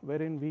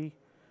wherein we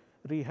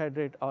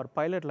rehydrate our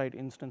Pilot Lite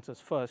instances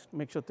first,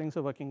 make sure things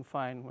are working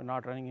fine, we're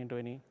not running into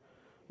any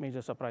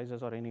major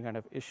surprises or any kind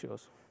of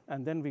issues.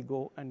 And then we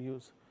go and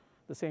use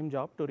the same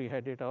job to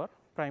rehydrate our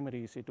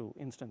primary EC2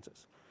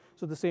 instances.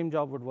 So the same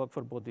job would work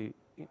for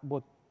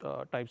both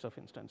types of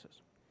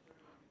instances.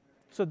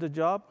 So the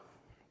job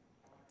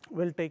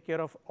will take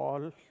care of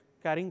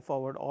carrying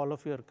forward all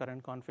of your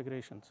current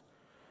configurations,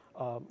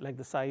 like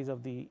the size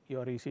of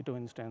your EC2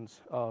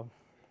 instance,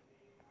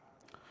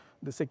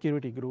 the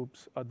security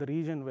groups, the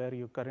region where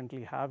you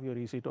currently have your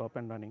EC2 up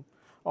and running.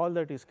 All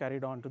that is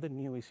carried on to the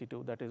new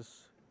EC2 that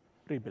is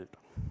rebuilt.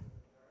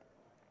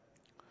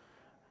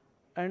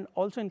 And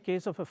also in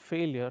case of a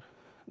failure,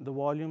 the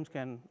volumes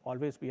can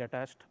always be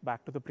attached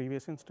back to the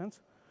previous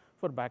instance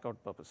for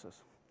backup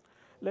purposes.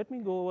 Let me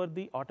go over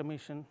the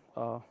automation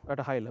at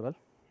a high level.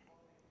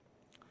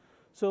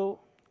 So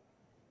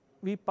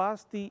we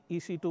pass the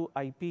EC2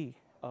 IP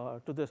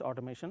to this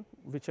automation,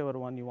 whichever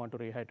one you want to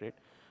rehydrate.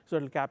 So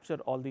it will capture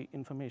all the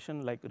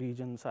information like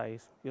region,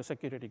 size, your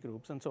security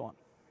groups, and so on.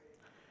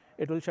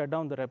 It will shut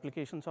down the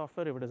replication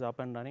software if it is up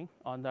and running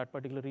on that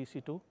particular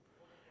EC2.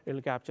 It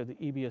will capture the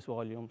EBS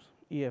volumes,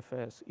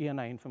 EFS,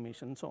 ENI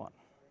information, and so on.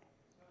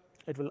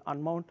 It will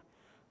unmount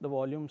the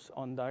volumes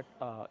on that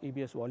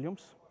EBS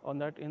volumes on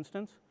that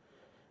instance,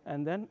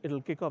 and then it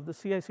will kick off the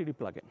CI/CD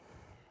plugin.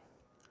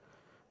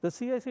 The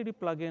CI/CD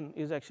plugin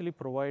is actually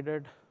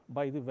provided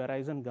by the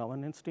Verizon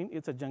governance team.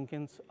 It's a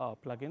Jenkins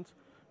plugins.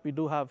 We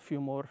do have a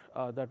few more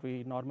that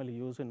we normally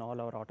use in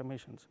all our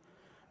automations,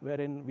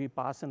 wherein we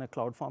pass in a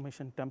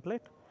CloudFormation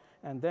template,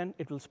 and then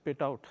it will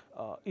spit out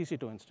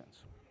EC2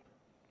 instance.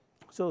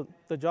 So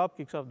the job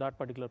kicks off that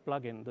particular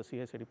plugin, the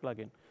CI/CD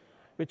plugin,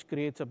 which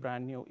creates a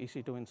brand new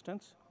EC2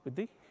 instance with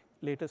the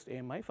latest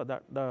AMI for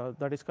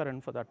that is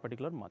current for that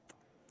particular month.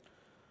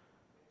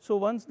 So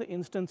once the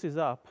instance is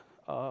up,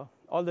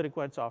 all the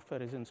required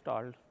software is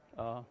installed.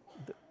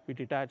 We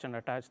detach and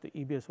attach the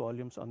EBS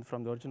volumes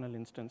from the original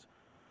instance,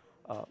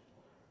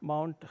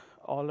 mount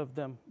all of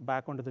them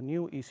back onto the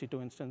new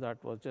EC2 instance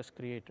that was just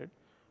created,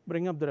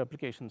 bring up the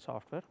replication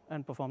software,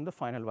 and perform the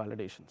final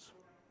validations.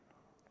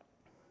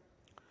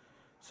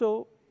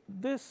 So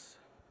this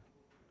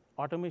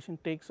automation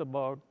takes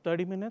about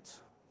 30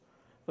 minutes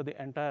for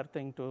the entire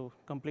thing to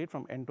complete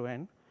from end to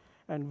end,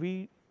 and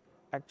we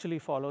actually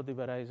follow the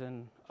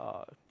Verizon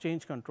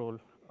change control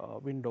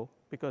window,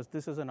 because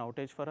this is an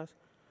outage for us.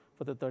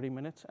 for the 30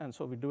 minutes, and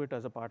so we do it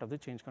as a part of the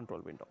change control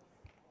window.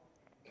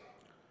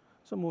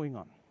 So moving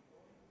on.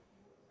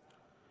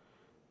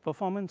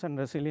 Performance and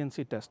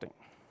resiliency testing.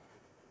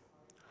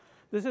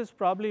 This is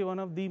probably one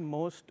of the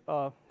most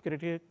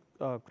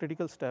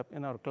critical step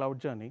in our cloud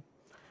journey,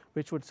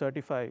 which would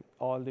certify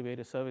all the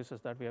various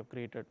services that we have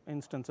created,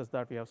 instances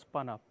that we have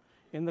spun up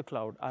in the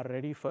cloud are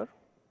ready for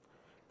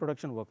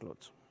production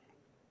workloads.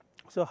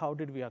 So how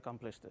did we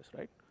accomplish this,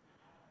 right?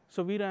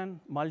 So we ran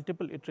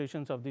multiple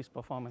iterations of these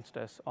performance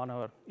tests on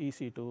our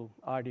EC2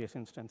 RDS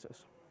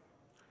instances.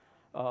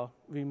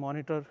 We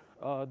monitor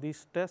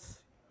these tests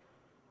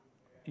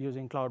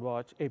using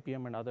CloudWatch,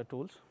 APM, and other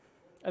tools.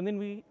 And then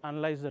we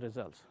analyze the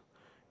results.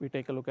 We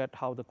take a look at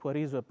how the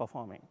queries were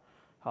performing.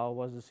 How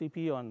was the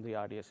CPU on the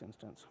RDS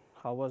instance?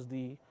 How was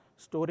the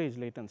storage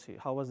latency?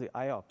 How was the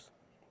IOPS?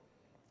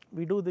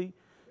 We do the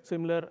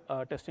similar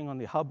testing on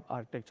the hub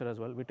architecture as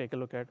well. We take a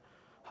look at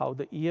how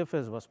the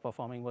EFS was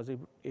performing, was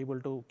able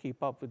to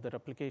keep up with the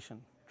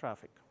replication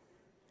traffic.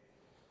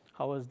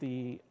 How was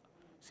the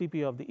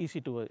CPU of the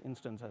EC2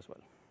 instance as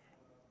well.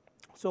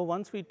 So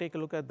once we take a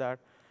look at that,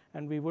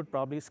 and we would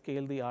probably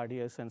scale the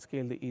RDS and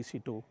scale the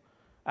EC2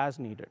 as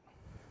needed.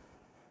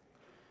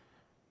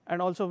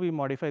 And also we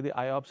modify the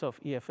IOPS of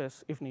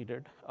EFS if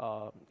needed,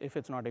 if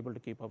it's not able to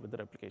keep up with the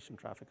replication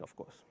traffic, of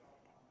course.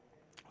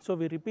 So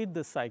we repeat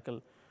this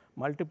cycle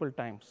multiple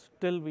times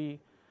till we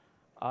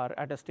are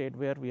at a state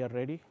where we are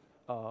ready.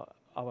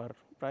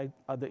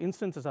 The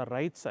instances are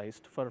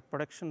right-sized for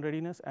production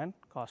readiness and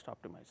cost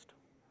optimized.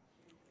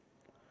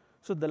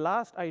 So the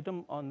last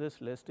item on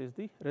this list is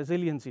the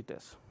resiliency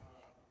test.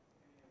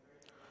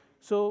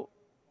 So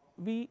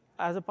we,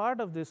 as a part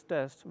of this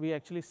test, we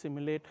actually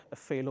simulate a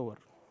failover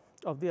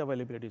of the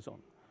availability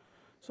zone.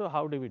 So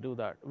how do we do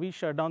that? We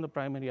shut down the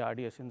primary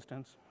RDS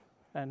instance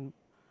and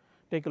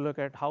take a look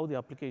at how the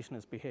application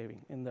is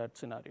behaving in that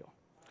scenario.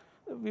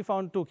 We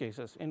found two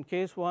cases. In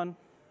case one,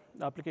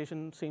 the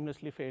application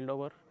seamlessly failed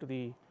over to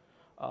the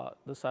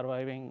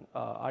surviving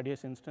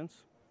RDS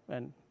instance,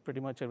 and pretty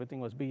much everything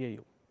was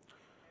BAU.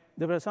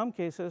 There were some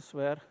cases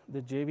where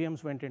the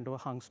JVMs went into a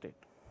hung state.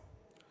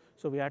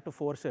 So we had to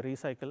force a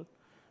recycle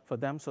for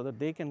them so that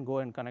they can go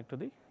and connect to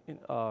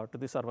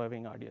the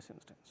surviving RDS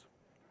instance.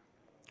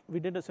 We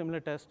did a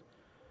similar test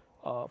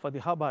for the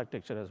hub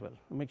architecture as well,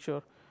 to make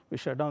sure we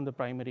shut down the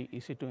primary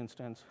EC2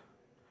 instance,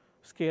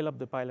 scale up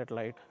the pilot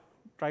light,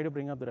 try to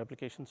bring up the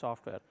replication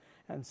software,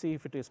 and see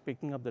if it is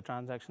picking up the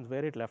transactions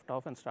where it left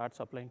off and start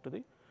supplying to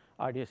the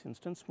RDS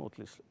instance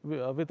smoothly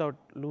without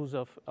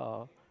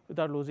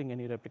losing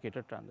any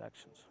replicated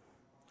transactions.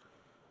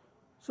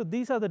 So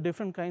these are the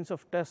different kinds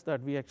of tests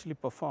that we actually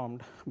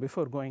performed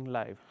before going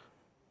live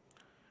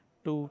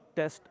to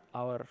test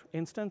our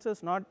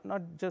instances, not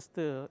just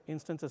the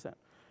instances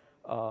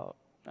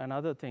and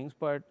other things,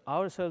 but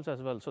ourselves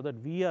as well, so that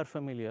we are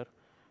familiar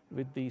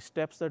with the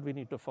steps that we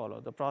need to follow,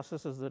 the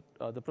processes that,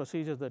 the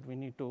procedures that we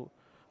need to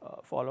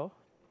follow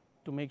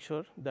to make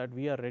sure that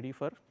we are ready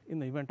for in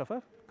the event of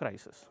a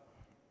crisis.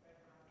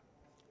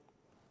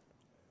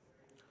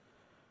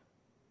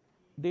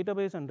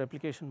 Database and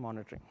replication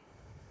monitoring.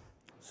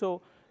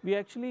 So we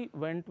actually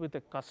went with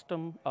a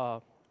custom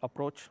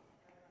approach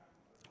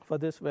for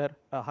this, where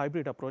a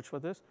hybrid approach for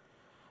this,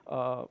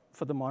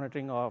 for the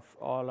monitoring of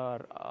all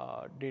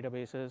our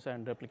databases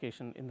and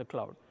replication in the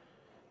cloud.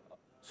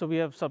 So we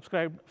have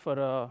subscribed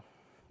for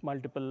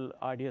multiple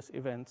RDS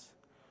events,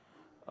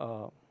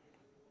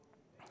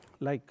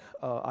 like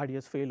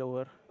RDS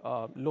failover,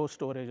 low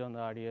storage on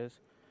the RDS,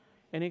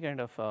 any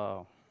kind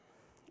of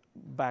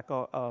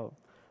backup,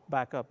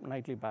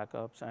 nightly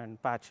backups,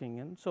 and patching,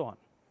 and so on.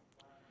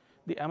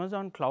 The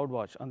Amazon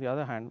CloudWatch, on the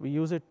other hand, we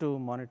use it to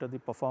monitor the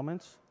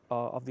performance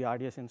of the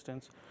RDS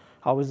instance.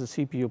 How is the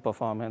CPU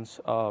performance,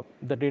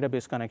 the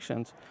database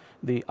connections,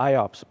 the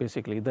IOPS,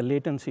 basically, the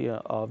latency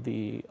of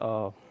the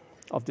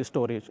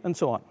storage, and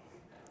so on.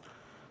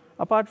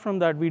 Apart from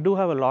that, we do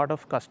have a lot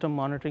of custom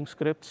monitoring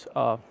scripts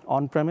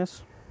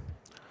on-premise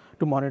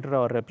to monitor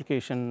our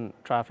replication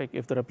traffic.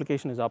 If the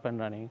replication is up and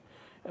running,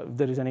 if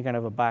there is any kind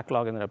of a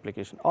backlog in the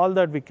replication, all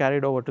that we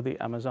carried over to the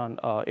Amazon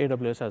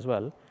AWS as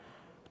well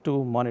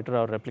to monitor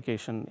our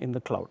replication in the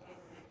cloud.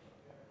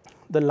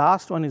 The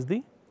last one is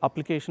the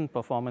application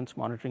performance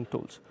monitoring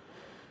tools,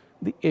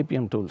 the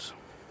APM tools.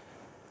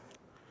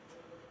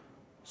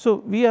 So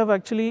we have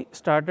actually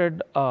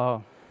started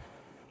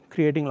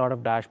creating a lot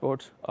of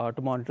dashboards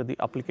to monitor the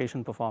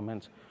application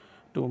performance,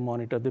 to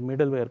monitor the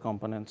middleware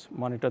components,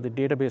 monitor the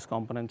database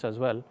components as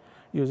well,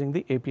 using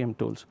the APM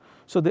tools.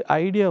 So the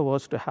idea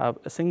was to have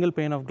a single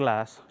pane of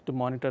glass to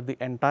monitor the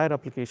entire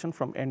application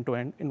from end to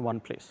end in one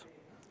place.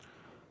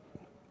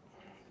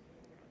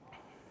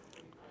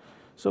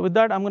 So with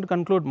that, I'm going to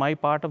conclude my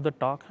part of the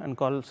talk and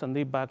call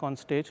Sandeep back on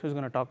stage, who's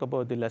going to talk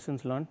about the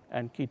lessons learned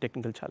and key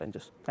technical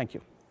challenges. Thank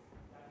you.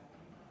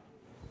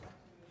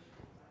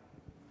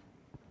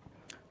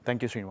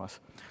 Thank you, Srinivas.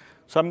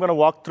 So I'm going to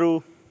walk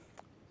through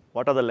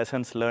what are the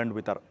lessons learned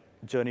with our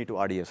journey to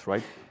RDS,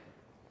 right?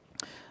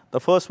 The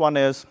first one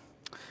is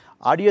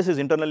RDS is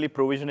internally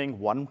provisioning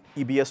one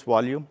EBS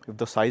volume if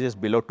the size is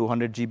below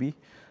 200 GB,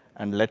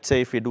 And let's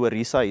say if we do a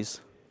resize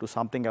to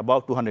something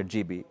above 200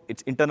 GB,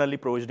 it's internally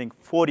provisioning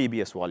 4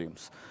 EBS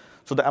volumes.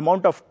 So the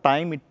amount of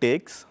time it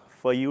takes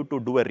for you to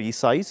do a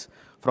resize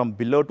from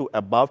below to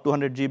above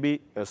 200 GB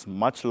is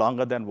much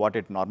longer than what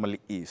it normally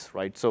is,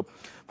 right? So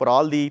for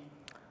all the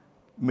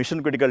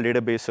mission critical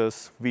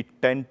databases, we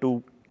tend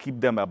to keep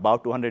them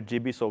above 200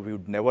 GB, so we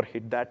would never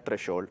hit that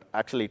threshold.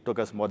 Actually, it took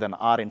us more than an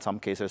hour in some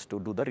cases to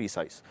do the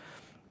resize.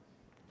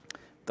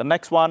 The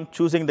next one,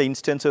 choosing the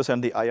instances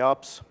and the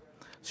IOPS.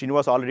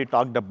 Srinivas already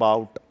talked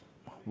about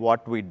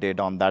what we did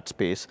on that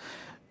space.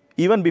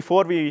 Even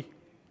before we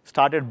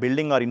started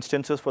building our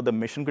instances for the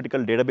mission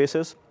critical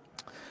databases,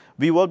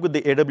 we worked with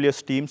the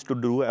AWS teams to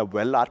do a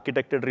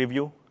well-architected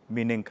review,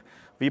 meaning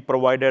we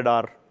provided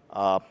our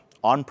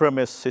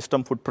on-premise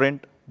system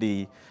footprint,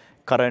 the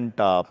current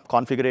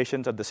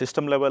configurations at the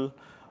system level,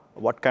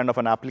 what kind of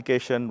an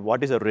application,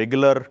 what is a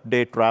regular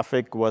day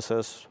traffic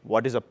versus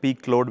what is a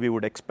peak load we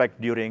would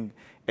expect during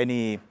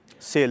any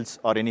sales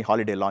or any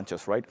holiday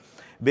launches, right?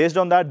 Based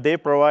on that, they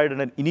provided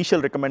an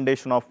initial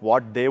recommendation of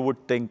what they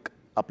would think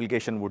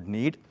application would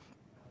need.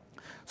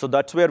 So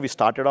that's where we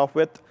started off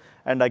with.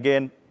 And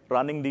again,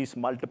 running these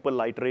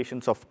multiple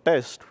iterations of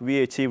test,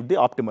 we achieved the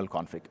optimal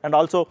config. And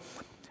also,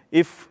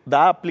 if the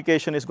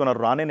application is going to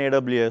run in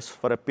AWS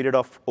for a period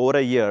of over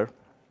a year,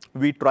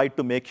 we try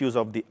to make use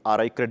of the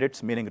RI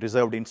credits, meaning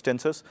reserved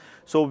instances.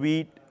 So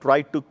we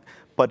try to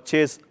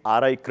purchase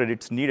RI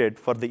credits needed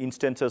for the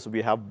instances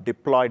we have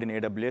deployed in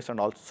AWS, and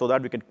also so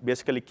that we can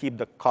basically keep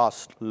the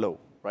cost low,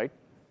 right?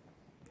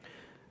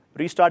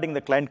 Restarting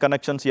the client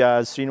connections, yeah,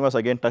 as Srinivas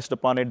again touched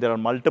upon it, there are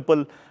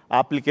multiple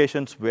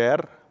applications where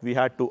we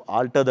had to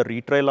alter the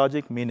retry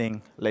logic,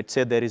 meaning let's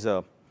say there is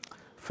a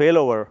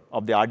failover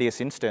of the RDS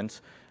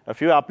instance. A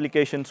few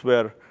applications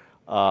were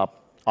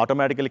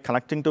automatically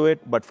connecting to it,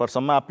 but for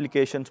some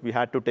applications, we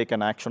had to take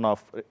an action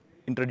of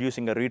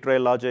introducing a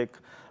retry logic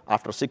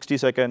after 60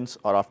 seconds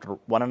or after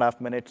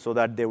 1.5 minutes so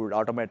that they would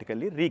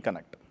automatically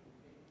reconnect.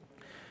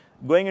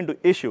 Going into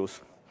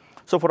issues.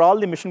 So for all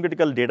the mission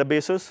critical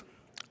databases,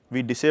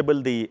 we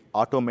disable the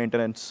auto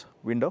maintenance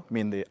window, I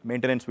mean the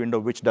maintenance window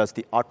which does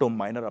the auto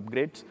minor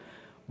upgrades.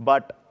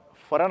 But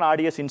for an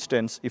RDS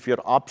instance, if your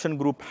option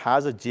group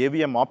has a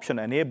JVM option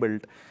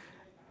enabled,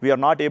 we are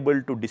not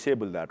able to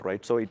disable that,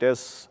 right? So it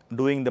is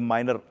doing the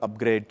minor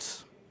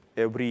upgrades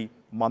every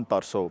month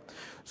or so.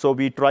 So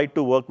we tried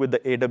to work with the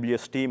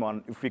AWS team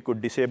on if we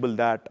could disable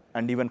that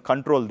and even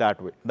control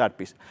that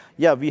piece.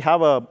 Yeah, we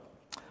have a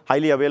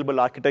highly available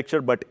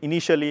architecture, but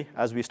initially,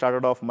 as we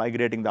started off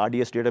migrating the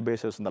RDS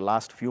databases in the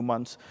last few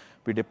months,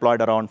 we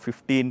deployed around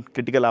 15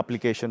 critical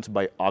applications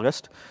by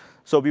August.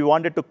 So we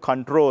wanted to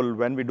control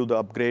when we do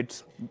the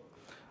upgrades.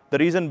 The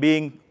reason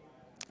being,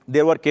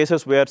 there were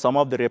cases where some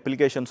of the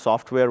replication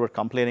software were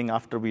complaining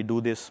after we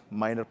do this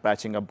minor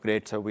patching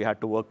upgrade, so we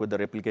had to work with the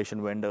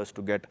replication vendors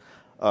to get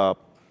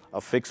a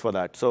fix for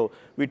that. So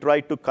we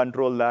tried to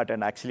control that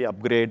and actually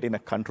upgrade in a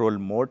controlled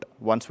mode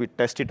once we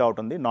test it out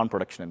on the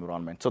non-production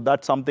environment. So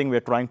that's something we're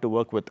trying to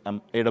work with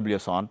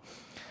AWS on.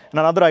 And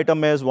another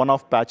item is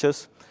one-off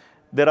patches.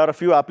 There are a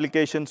few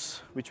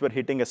applications which were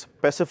hitting a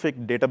specific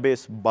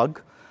database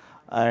bug,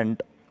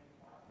 and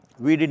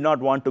we did not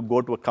want to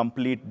go to a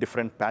complete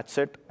different patch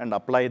set and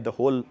apply the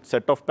whole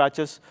set of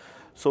patches.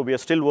 So we are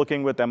still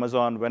working with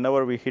Amazon.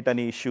 Whenever we hit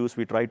any issues,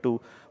 we try to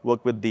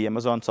work with the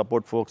Amazon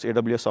support folks,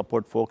 AWS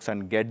support folks,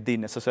 and get the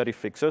necessary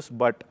fixes.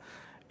 But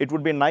it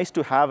would be nice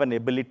to have an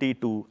ability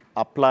to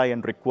apply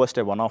and request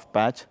a one-off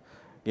patch,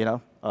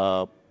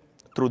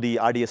 through the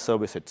RDS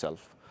service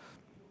itself.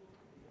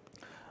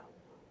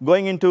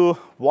 Going into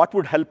what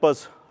would help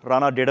us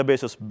run our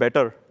databases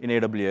better in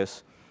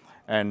AWS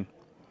and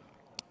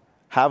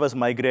have us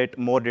migrate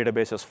more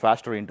databases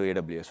faster into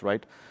AWS,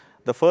 right?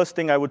 The first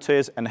thing I would say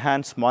is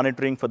enhance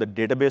monitoring for the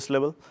database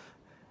level.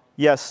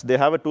 Yes, they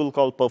have a tool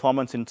called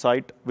Performance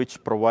Insight,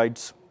 which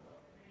provides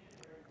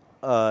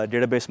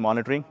database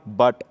monitoring.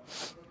 But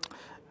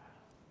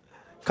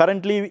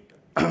currently,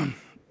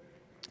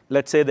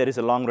 let's say there is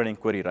a long-running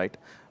query, right?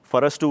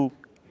 For us to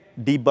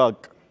debug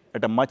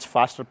at a much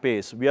faster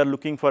pace, we are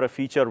looking for a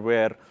feature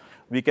where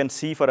we can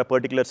see for a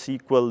particular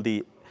SQL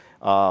the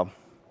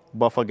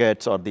buffer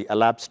gets or the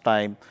elapsed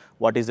time,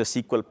 what is the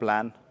SQL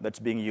plan that's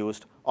being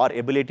used, or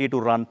ability to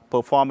run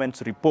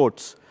performance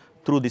reports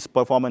through these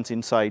performance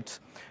insights,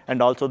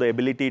 and also the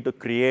ability to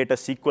create a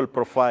SQL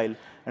profile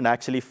and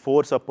actually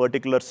force a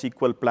particular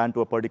SQL plan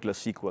to a particular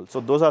SQL.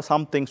 So those are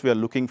some things we are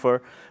looking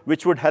for,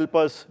 which would help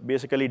us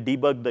basically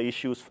debug the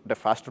issues at a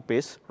faster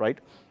pace, right?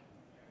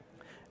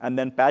 And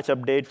then patch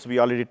updates, we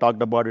already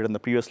talked about it in the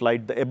previous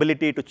slide, the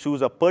ability to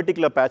choose a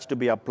particular patch to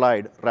be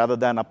applied rather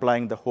than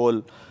applying the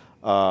whole,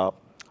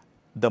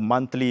 the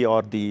monthly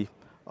or the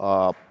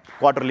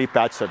quarterly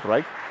patch set,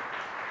 right?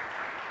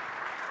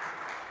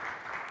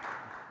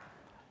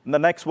 And the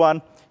next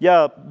one,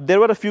 yeah, there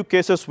were a few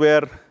cases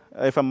where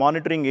if a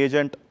monitoring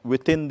agent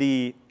within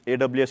the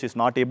AWS is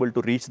not able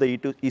to reach the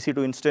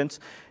EC2 instance,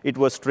 it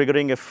was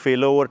triggering a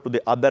failover to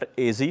the other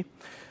AZ.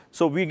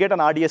 So we get an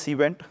RDS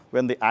event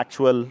when the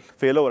actual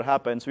failover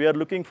happens. We are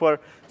looking for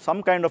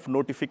some kind of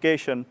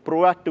notification,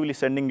 proactively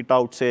sending it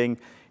out saying,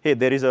 hey,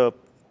 there is a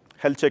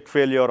health check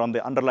failure on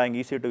the underlying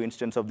EC2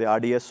 instance of the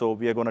RDS, so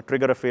we are going to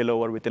trigger a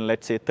failover within,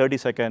 let's say, 30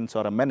 seconds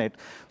or a minute,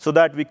 so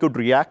that we could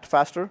react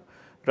faster,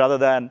 rather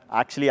than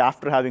actually,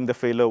 after having the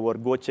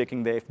failover, go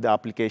checking if the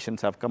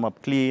applications have come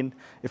up clean,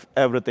 if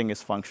everything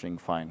is functioning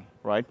fine,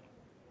 right?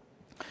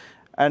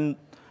 And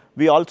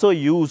we also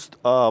used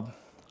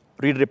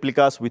read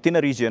replicas within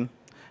a region.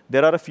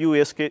 There are a few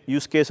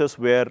use cases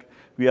where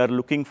we are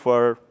looking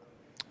for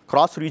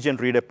cross-region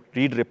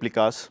read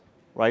replicas,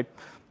 right?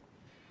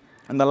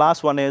 And the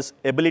last one is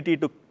ability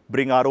to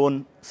bring our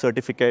own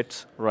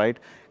certificates, right?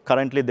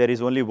 Currently, there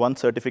is only one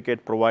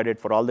certificate provided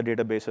for all the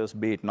databases,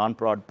 be it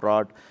non-prod,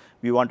 prod.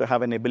 We want to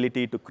have an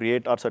ability to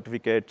create our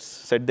certificates,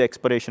 set the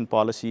expiration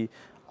policy,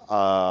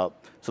 so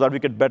that we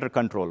get better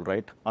control,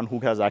 right, on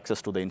who has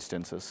access to the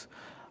instances.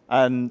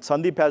 And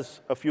Sandeep has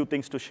a few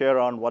things to share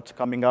on what's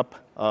coming up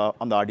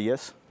on the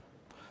RDS.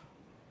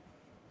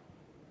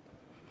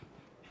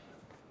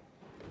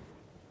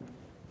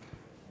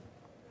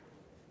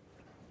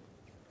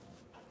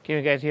 Can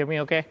you guys hear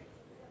me okay?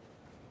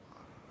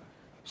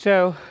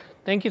 So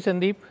thank you,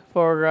 Sandeep,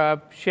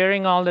 for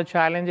sharing all the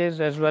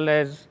challenges as well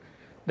as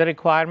the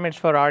requirements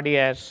for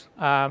RDS.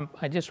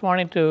 I just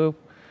wanted to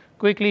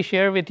quickly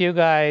share with you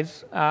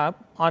guys,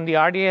 on the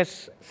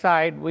RDS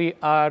side, we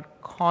are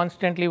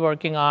constantly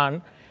working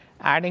on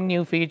adding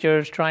new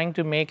features, trying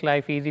to make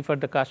life easy for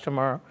the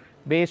customer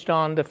based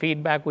on the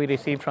feedback we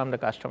receive from the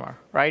customer,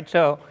 right?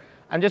 So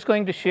I'm just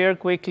going to share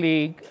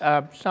quickly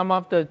some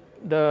of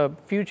the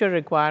future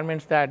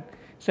requirements that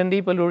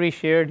Sandeep Alluri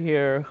shared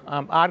here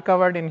are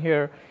covered in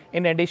here,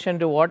 in addition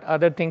to what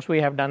other things we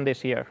have done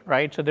this year,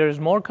 right? So there's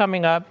more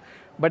coming up,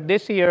 but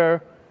this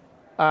year,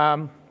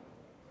 the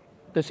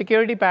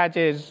security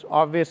patches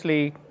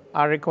obviously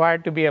are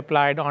required to be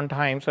applied on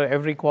time. So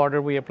every quarter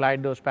we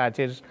applied those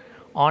patches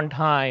on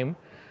time.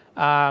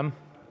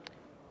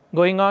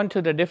 Going on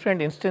to the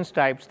different instance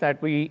types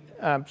that we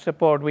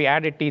support, we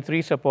added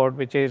T3 support,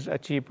 which is a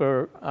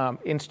cheaper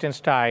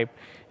instance type.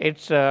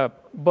 It's a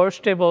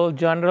burstable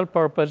general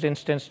purpose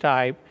instance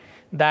type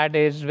that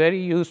is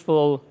very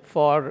useful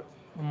for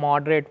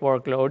moderate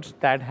workloads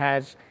that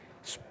has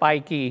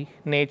spiky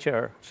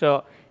nature.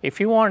 So if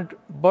you want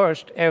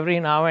burst every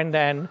now and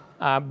then,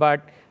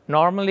 but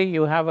normally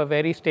you have a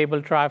very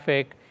stable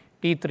traffic,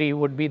 T3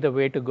 would be the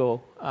way to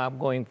go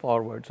going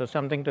forward. So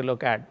something to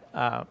look at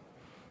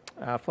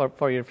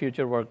for your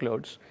future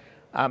workloads.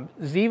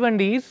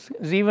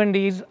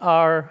 Z1Ds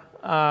are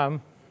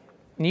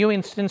new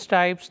instance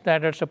types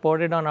that are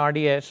supported on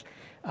RDS.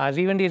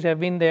 Z1Ds have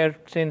been there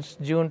since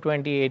June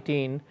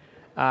 2018,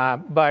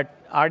 but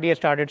RDS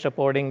started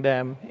supporting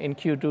them in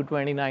Q2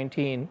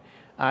 2019.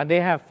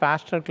 They have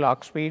faster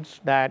clock speeds.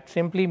 That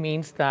simply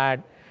means that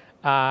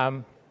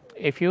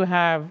if you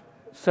have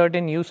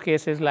certain use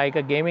cases like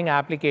a gaming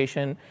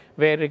application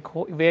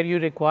where you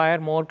require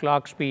more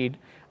clock speed,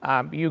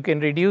 you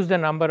can reduce the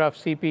number of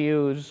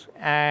CPUs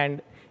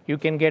and you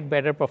can get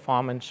better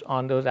performance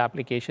on those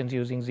applications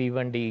using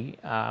Z1D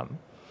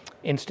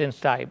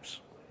instance types.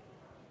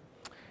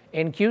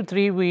 In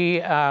Q3, we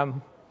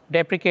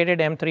deprecated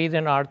M3s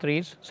and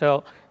R3s.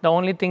 So the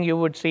only thing you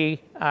would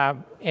see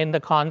in the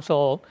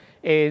console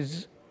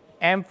is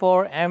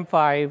M4,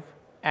 M5,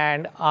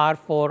 and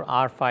R4,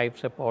 R5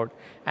 support.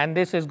 And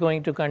this is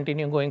going to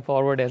continue going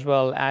forward as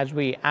well. As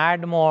we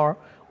add more,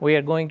 we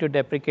are going to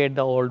deprecate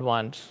the old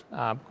ones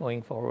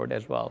going forward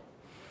as well.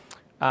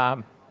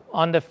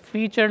 On the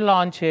feature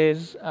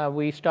launches,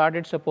 we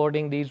started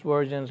supporting these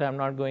versions. I'm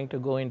not going to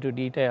go into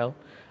detail,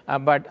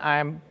 but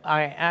I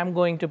am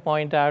going to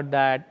point out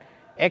that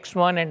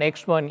X1 and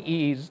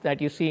X1Es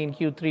that you see in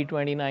Q3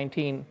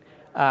 2019,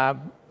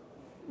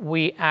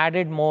 we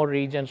added more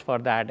regions for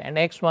that. And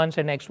X1s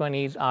and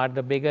X1Es are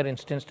the bigger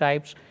instance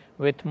types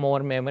with more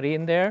memory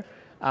in there.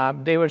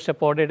 They were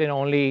supported in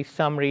only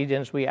some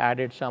regions. We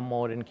added some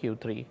more in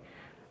Q3.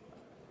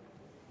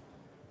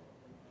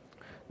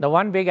 The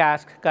one big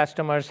ask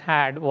customers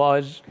had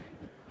was,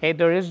 hey,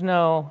 there is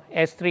no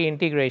S3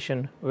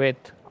 integration with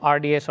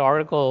RDS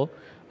Oracle.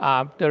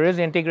 There is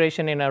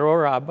integration in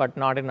Aurora, but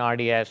not in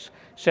RDS.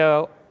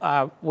 So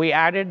we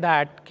added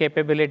that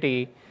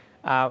capability.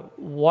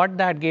 What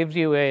that gives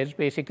you is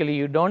basically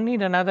you don't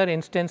need another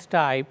instance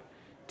type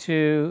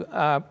to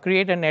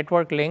create a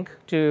network link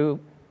to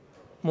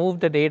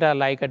move the data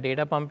like a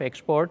data pump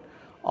export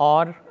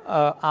or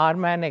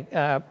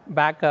RMAN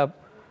backup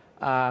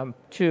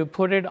to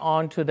put it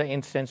onto the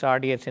instance,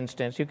 RDS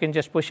instance. You can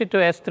just push it to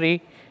S3,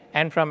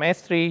 and from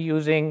S3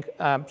 using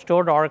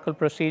stored Oracle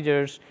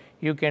procedures,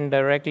 you can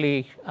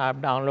directly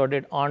download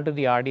it onto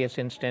the RDS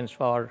instance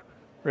for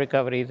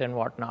recoveries and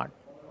whatnot.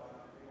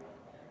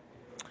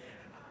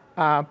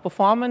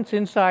 Performance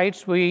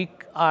insights, we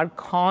are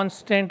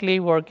constantly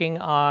working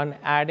on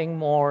adding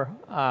more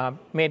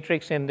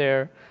metrics in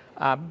there.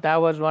 That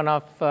was one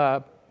of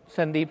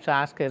Sandeep's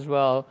ask as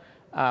well.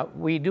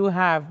 We do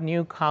have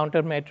new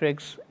counter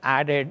metrics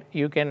added.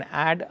 You can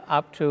add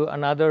up to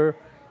another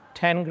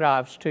 10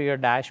 graphs to your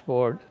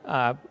dashboard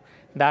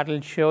that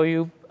will show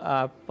you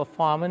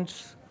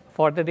performance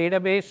for the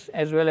database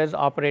as well as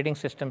operating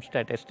system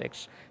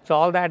statistics. So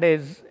all that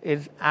is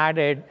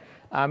added.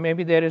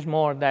 Maybe there is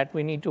more that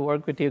we need to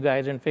work with you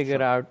guys and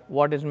figure out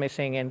what is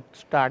missing and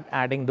start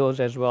adding those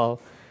as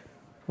well.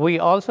 We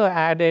also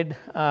added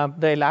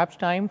the elapsed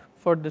time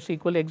for the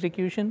SQL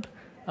execution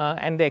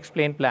and the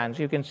explained plans.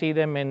 You can see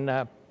them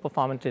in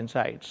Performance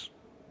Insights.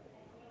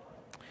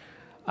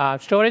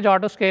 Storage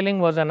autoscaling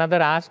was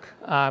another ask.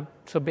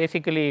 So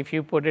basically, if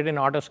you put it in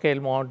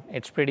autoscale mode,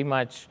 it's pretty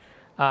much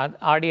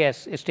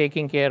RDS is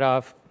taking care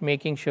of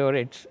making sure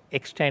it's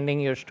extending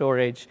your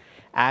storage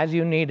as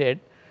you need it.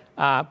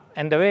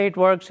 And the way it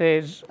works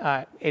is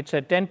it's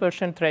a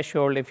 10%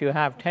 threshold. If you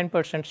have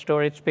 10%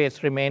 storage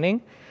space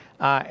remaining,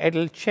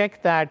 it'll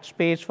check that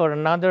space for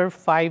another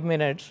 5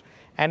 minutes.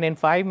 And in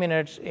 5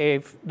 minutes,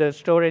 if the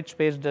storage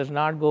space does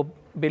not go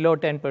below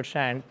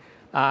 10%,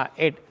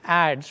 it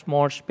adds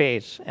more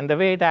space. And the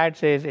way it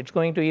adds is it's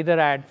going to either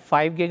add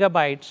 5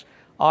 gigabytes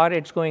or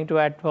it's going to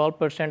add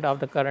 12% of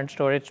the current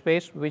storage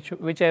space,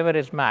 whichever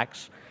is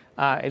max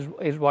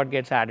is what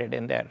gets added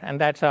in there.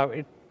 And that's how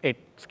it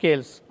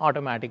scales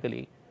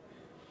automatically.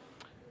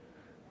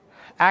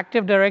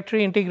 Active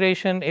Directory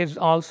integration is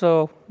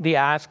also the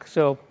ask.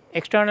 So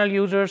external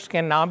users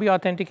can now be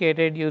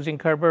authenticated using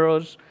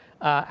Kerberos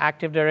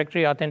Active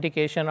Directory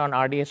authentication on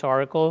RDS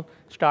Oracle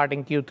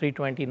starting Q3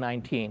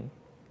 2019.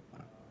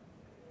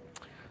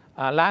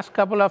 Last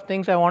couple of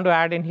things I want to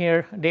add in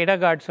here. Data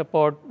Guard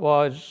support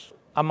was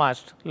a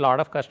must. A lot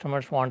of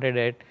customers wanted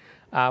it.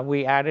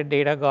 We added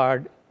Data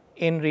Guard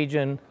in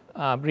region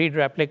read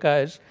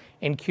replicas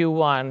in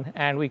Q1,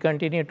 and we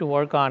continue to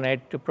work on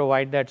it to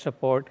provide that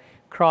support.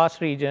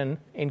 Cross-region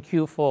in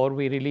Q4,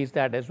 we released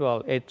that as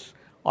well. It's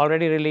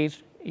already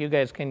released. You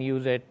guys can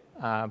use it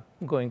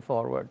going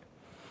forward.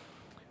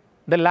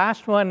 The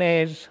last one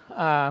is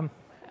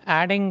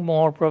adding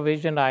more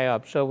provisioned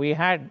IOPS. So we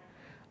had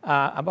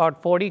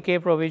about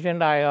 40K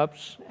provisioned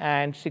IOPS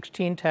and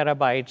 16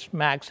 terabytes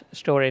max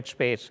storage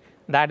space.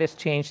 That is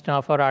changed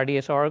now for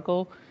RDS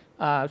Oracle.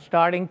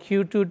 Starting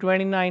Q2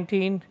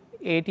 2019,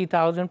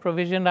 80,000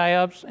 provisioned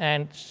IOPS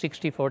and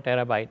 64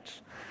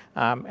 terabytes.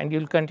 And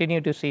you'll continue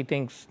to see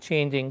things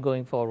changing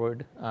going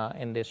forward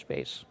in this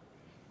space.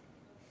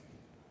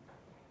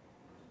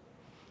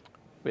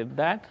 With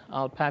that,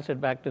 I'll pass it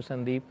back to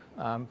Sandeep.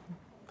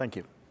 Thank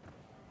you.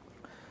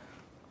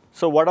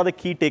 So what are the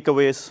key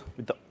takeaways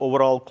with the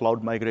overall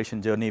cloud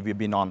migration journey we've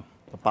been on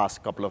the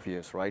past couple of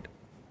years, right?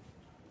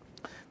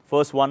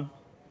 First one,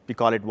 we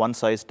call it one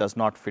size does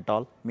not fit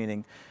all,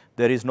 meaning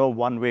there is no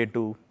one way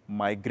to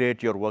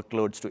migrate your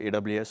workloads to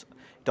AWS.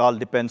 It all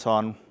depends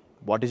on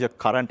what is your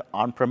current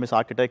on-premise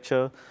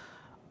architecture,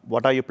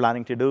 what are you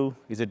planning to do?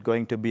 Is it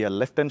going to be a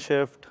lift and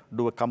shift,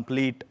 do a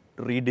complete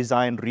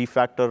redesign,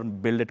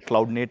 refactor, build it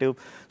cloud native?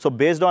 So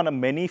based on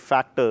many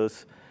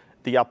factors,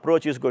 the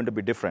approach is going to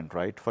be different,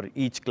 right, for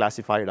each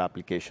classified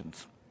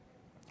applications.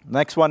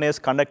 Next one is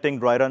conducting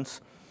dry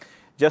runs,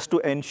 just to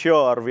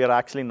ensure we are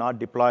actually not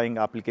deploying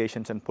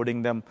applications and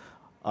putting them,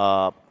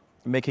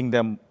 making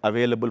them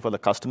available for the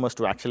customers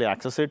to actually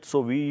access it. So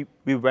we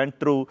went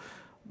through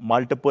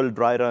multiple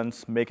dry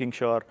runs, making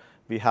sure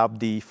we have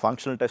the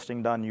functional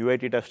testing done,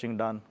 UAT testing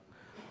done,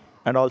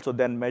 and also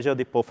then measure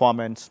the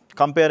performance.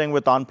 Comparing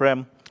with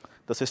on-prem,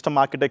 the system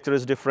architecture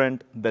is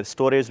different, the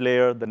storage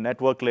layer, the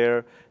network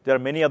layer. There are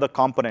many other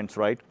components,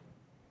 right?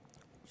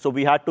 So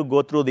we had to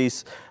go through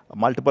these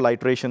multiple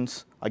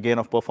iterations, again,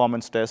 of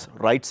performance tests,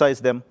 right-size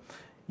them.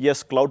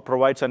 Yes, cloud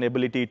provides an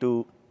ability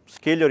to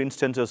scale your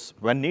instances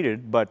when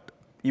needed, but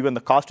even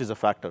the cost is a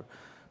factor.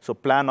 So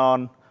plan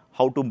on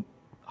how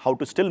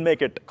to still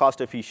make it cost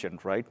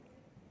efficient, right?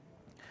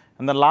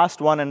 And the last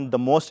one, and the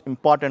most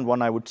important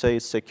one, I would say,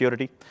 is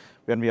security.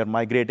 When we are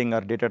migrating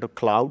our data to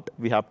cloud,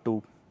 we have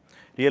to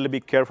really be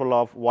careful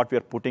of what we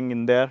are putting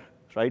in there,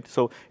 right?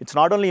 So it's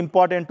not only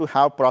important to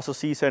have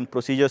processes and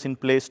procedures in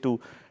place to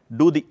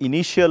do the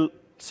initial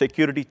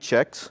security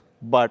checks,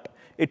 but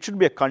it should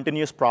be a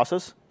continuous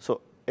process.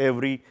 So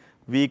every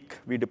week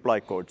we deploy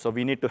code. So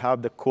we need to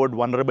have the code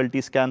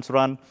vulnerability scans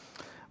run.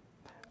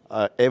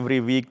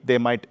 Every week they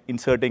might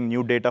inserting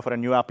new data for a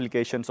new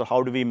application. So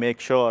how do we make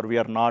sure we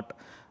are not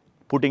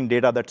putting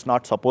data that's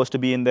not supposed to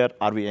be in there?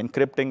 Are we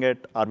encrypting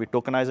it? Are we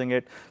tokenizing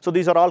it? So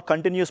these are all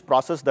continuous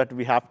processes that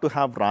we have to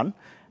have run.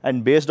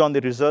 And based on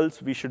the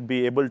results, we should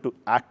be able to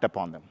act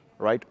upon them,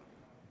 right?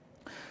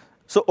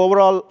 So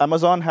overall,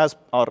 Amazon has,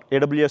 or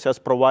AWS has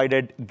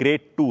provided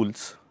great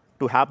tools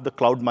to have the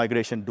cloud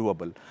migration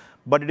doable.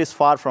 But it is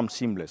far from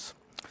seamless.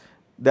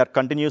 They're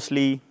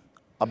continuously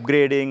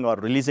upgrading or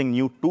releasing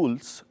new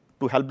tools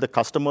to help the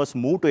customers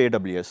move to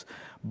AWS.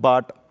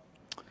 But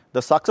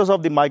the success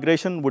of the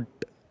migration would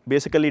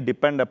basically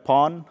depend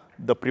upon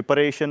the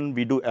preparation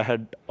we do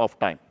ahead of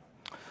time.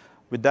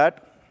 With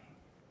that,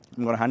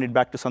 I'm going to hand it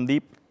back to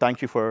Sandeep.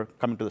 Thank you for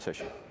coming to the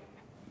session.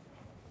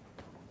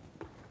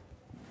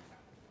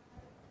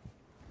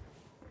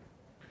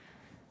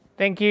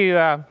 Thank you,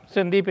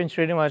 Sandeep and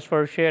Srinivas,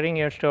 for sharing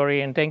your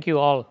story, and thank you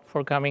all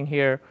for coming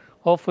here.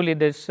 Hopefully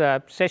this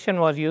session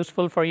was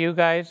useful for you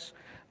guys.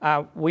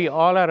 We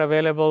all are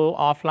available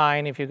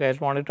offline if you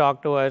guys want to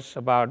talk to us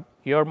about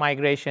your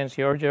migrations,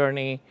 your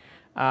journey,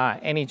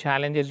 any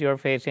challenges you're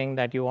facing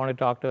that you want to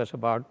talk to us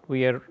about.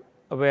 We are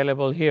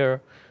available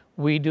here.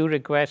 We do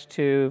request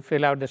to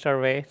fill out the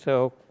survey,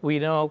 so we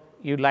know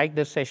you like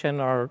this session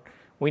or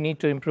we need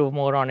to improve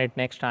more on it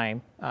next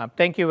time.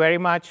 Thank you very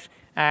much,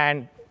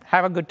 and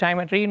have a good time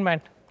at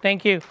re:Invent.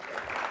 Thank you.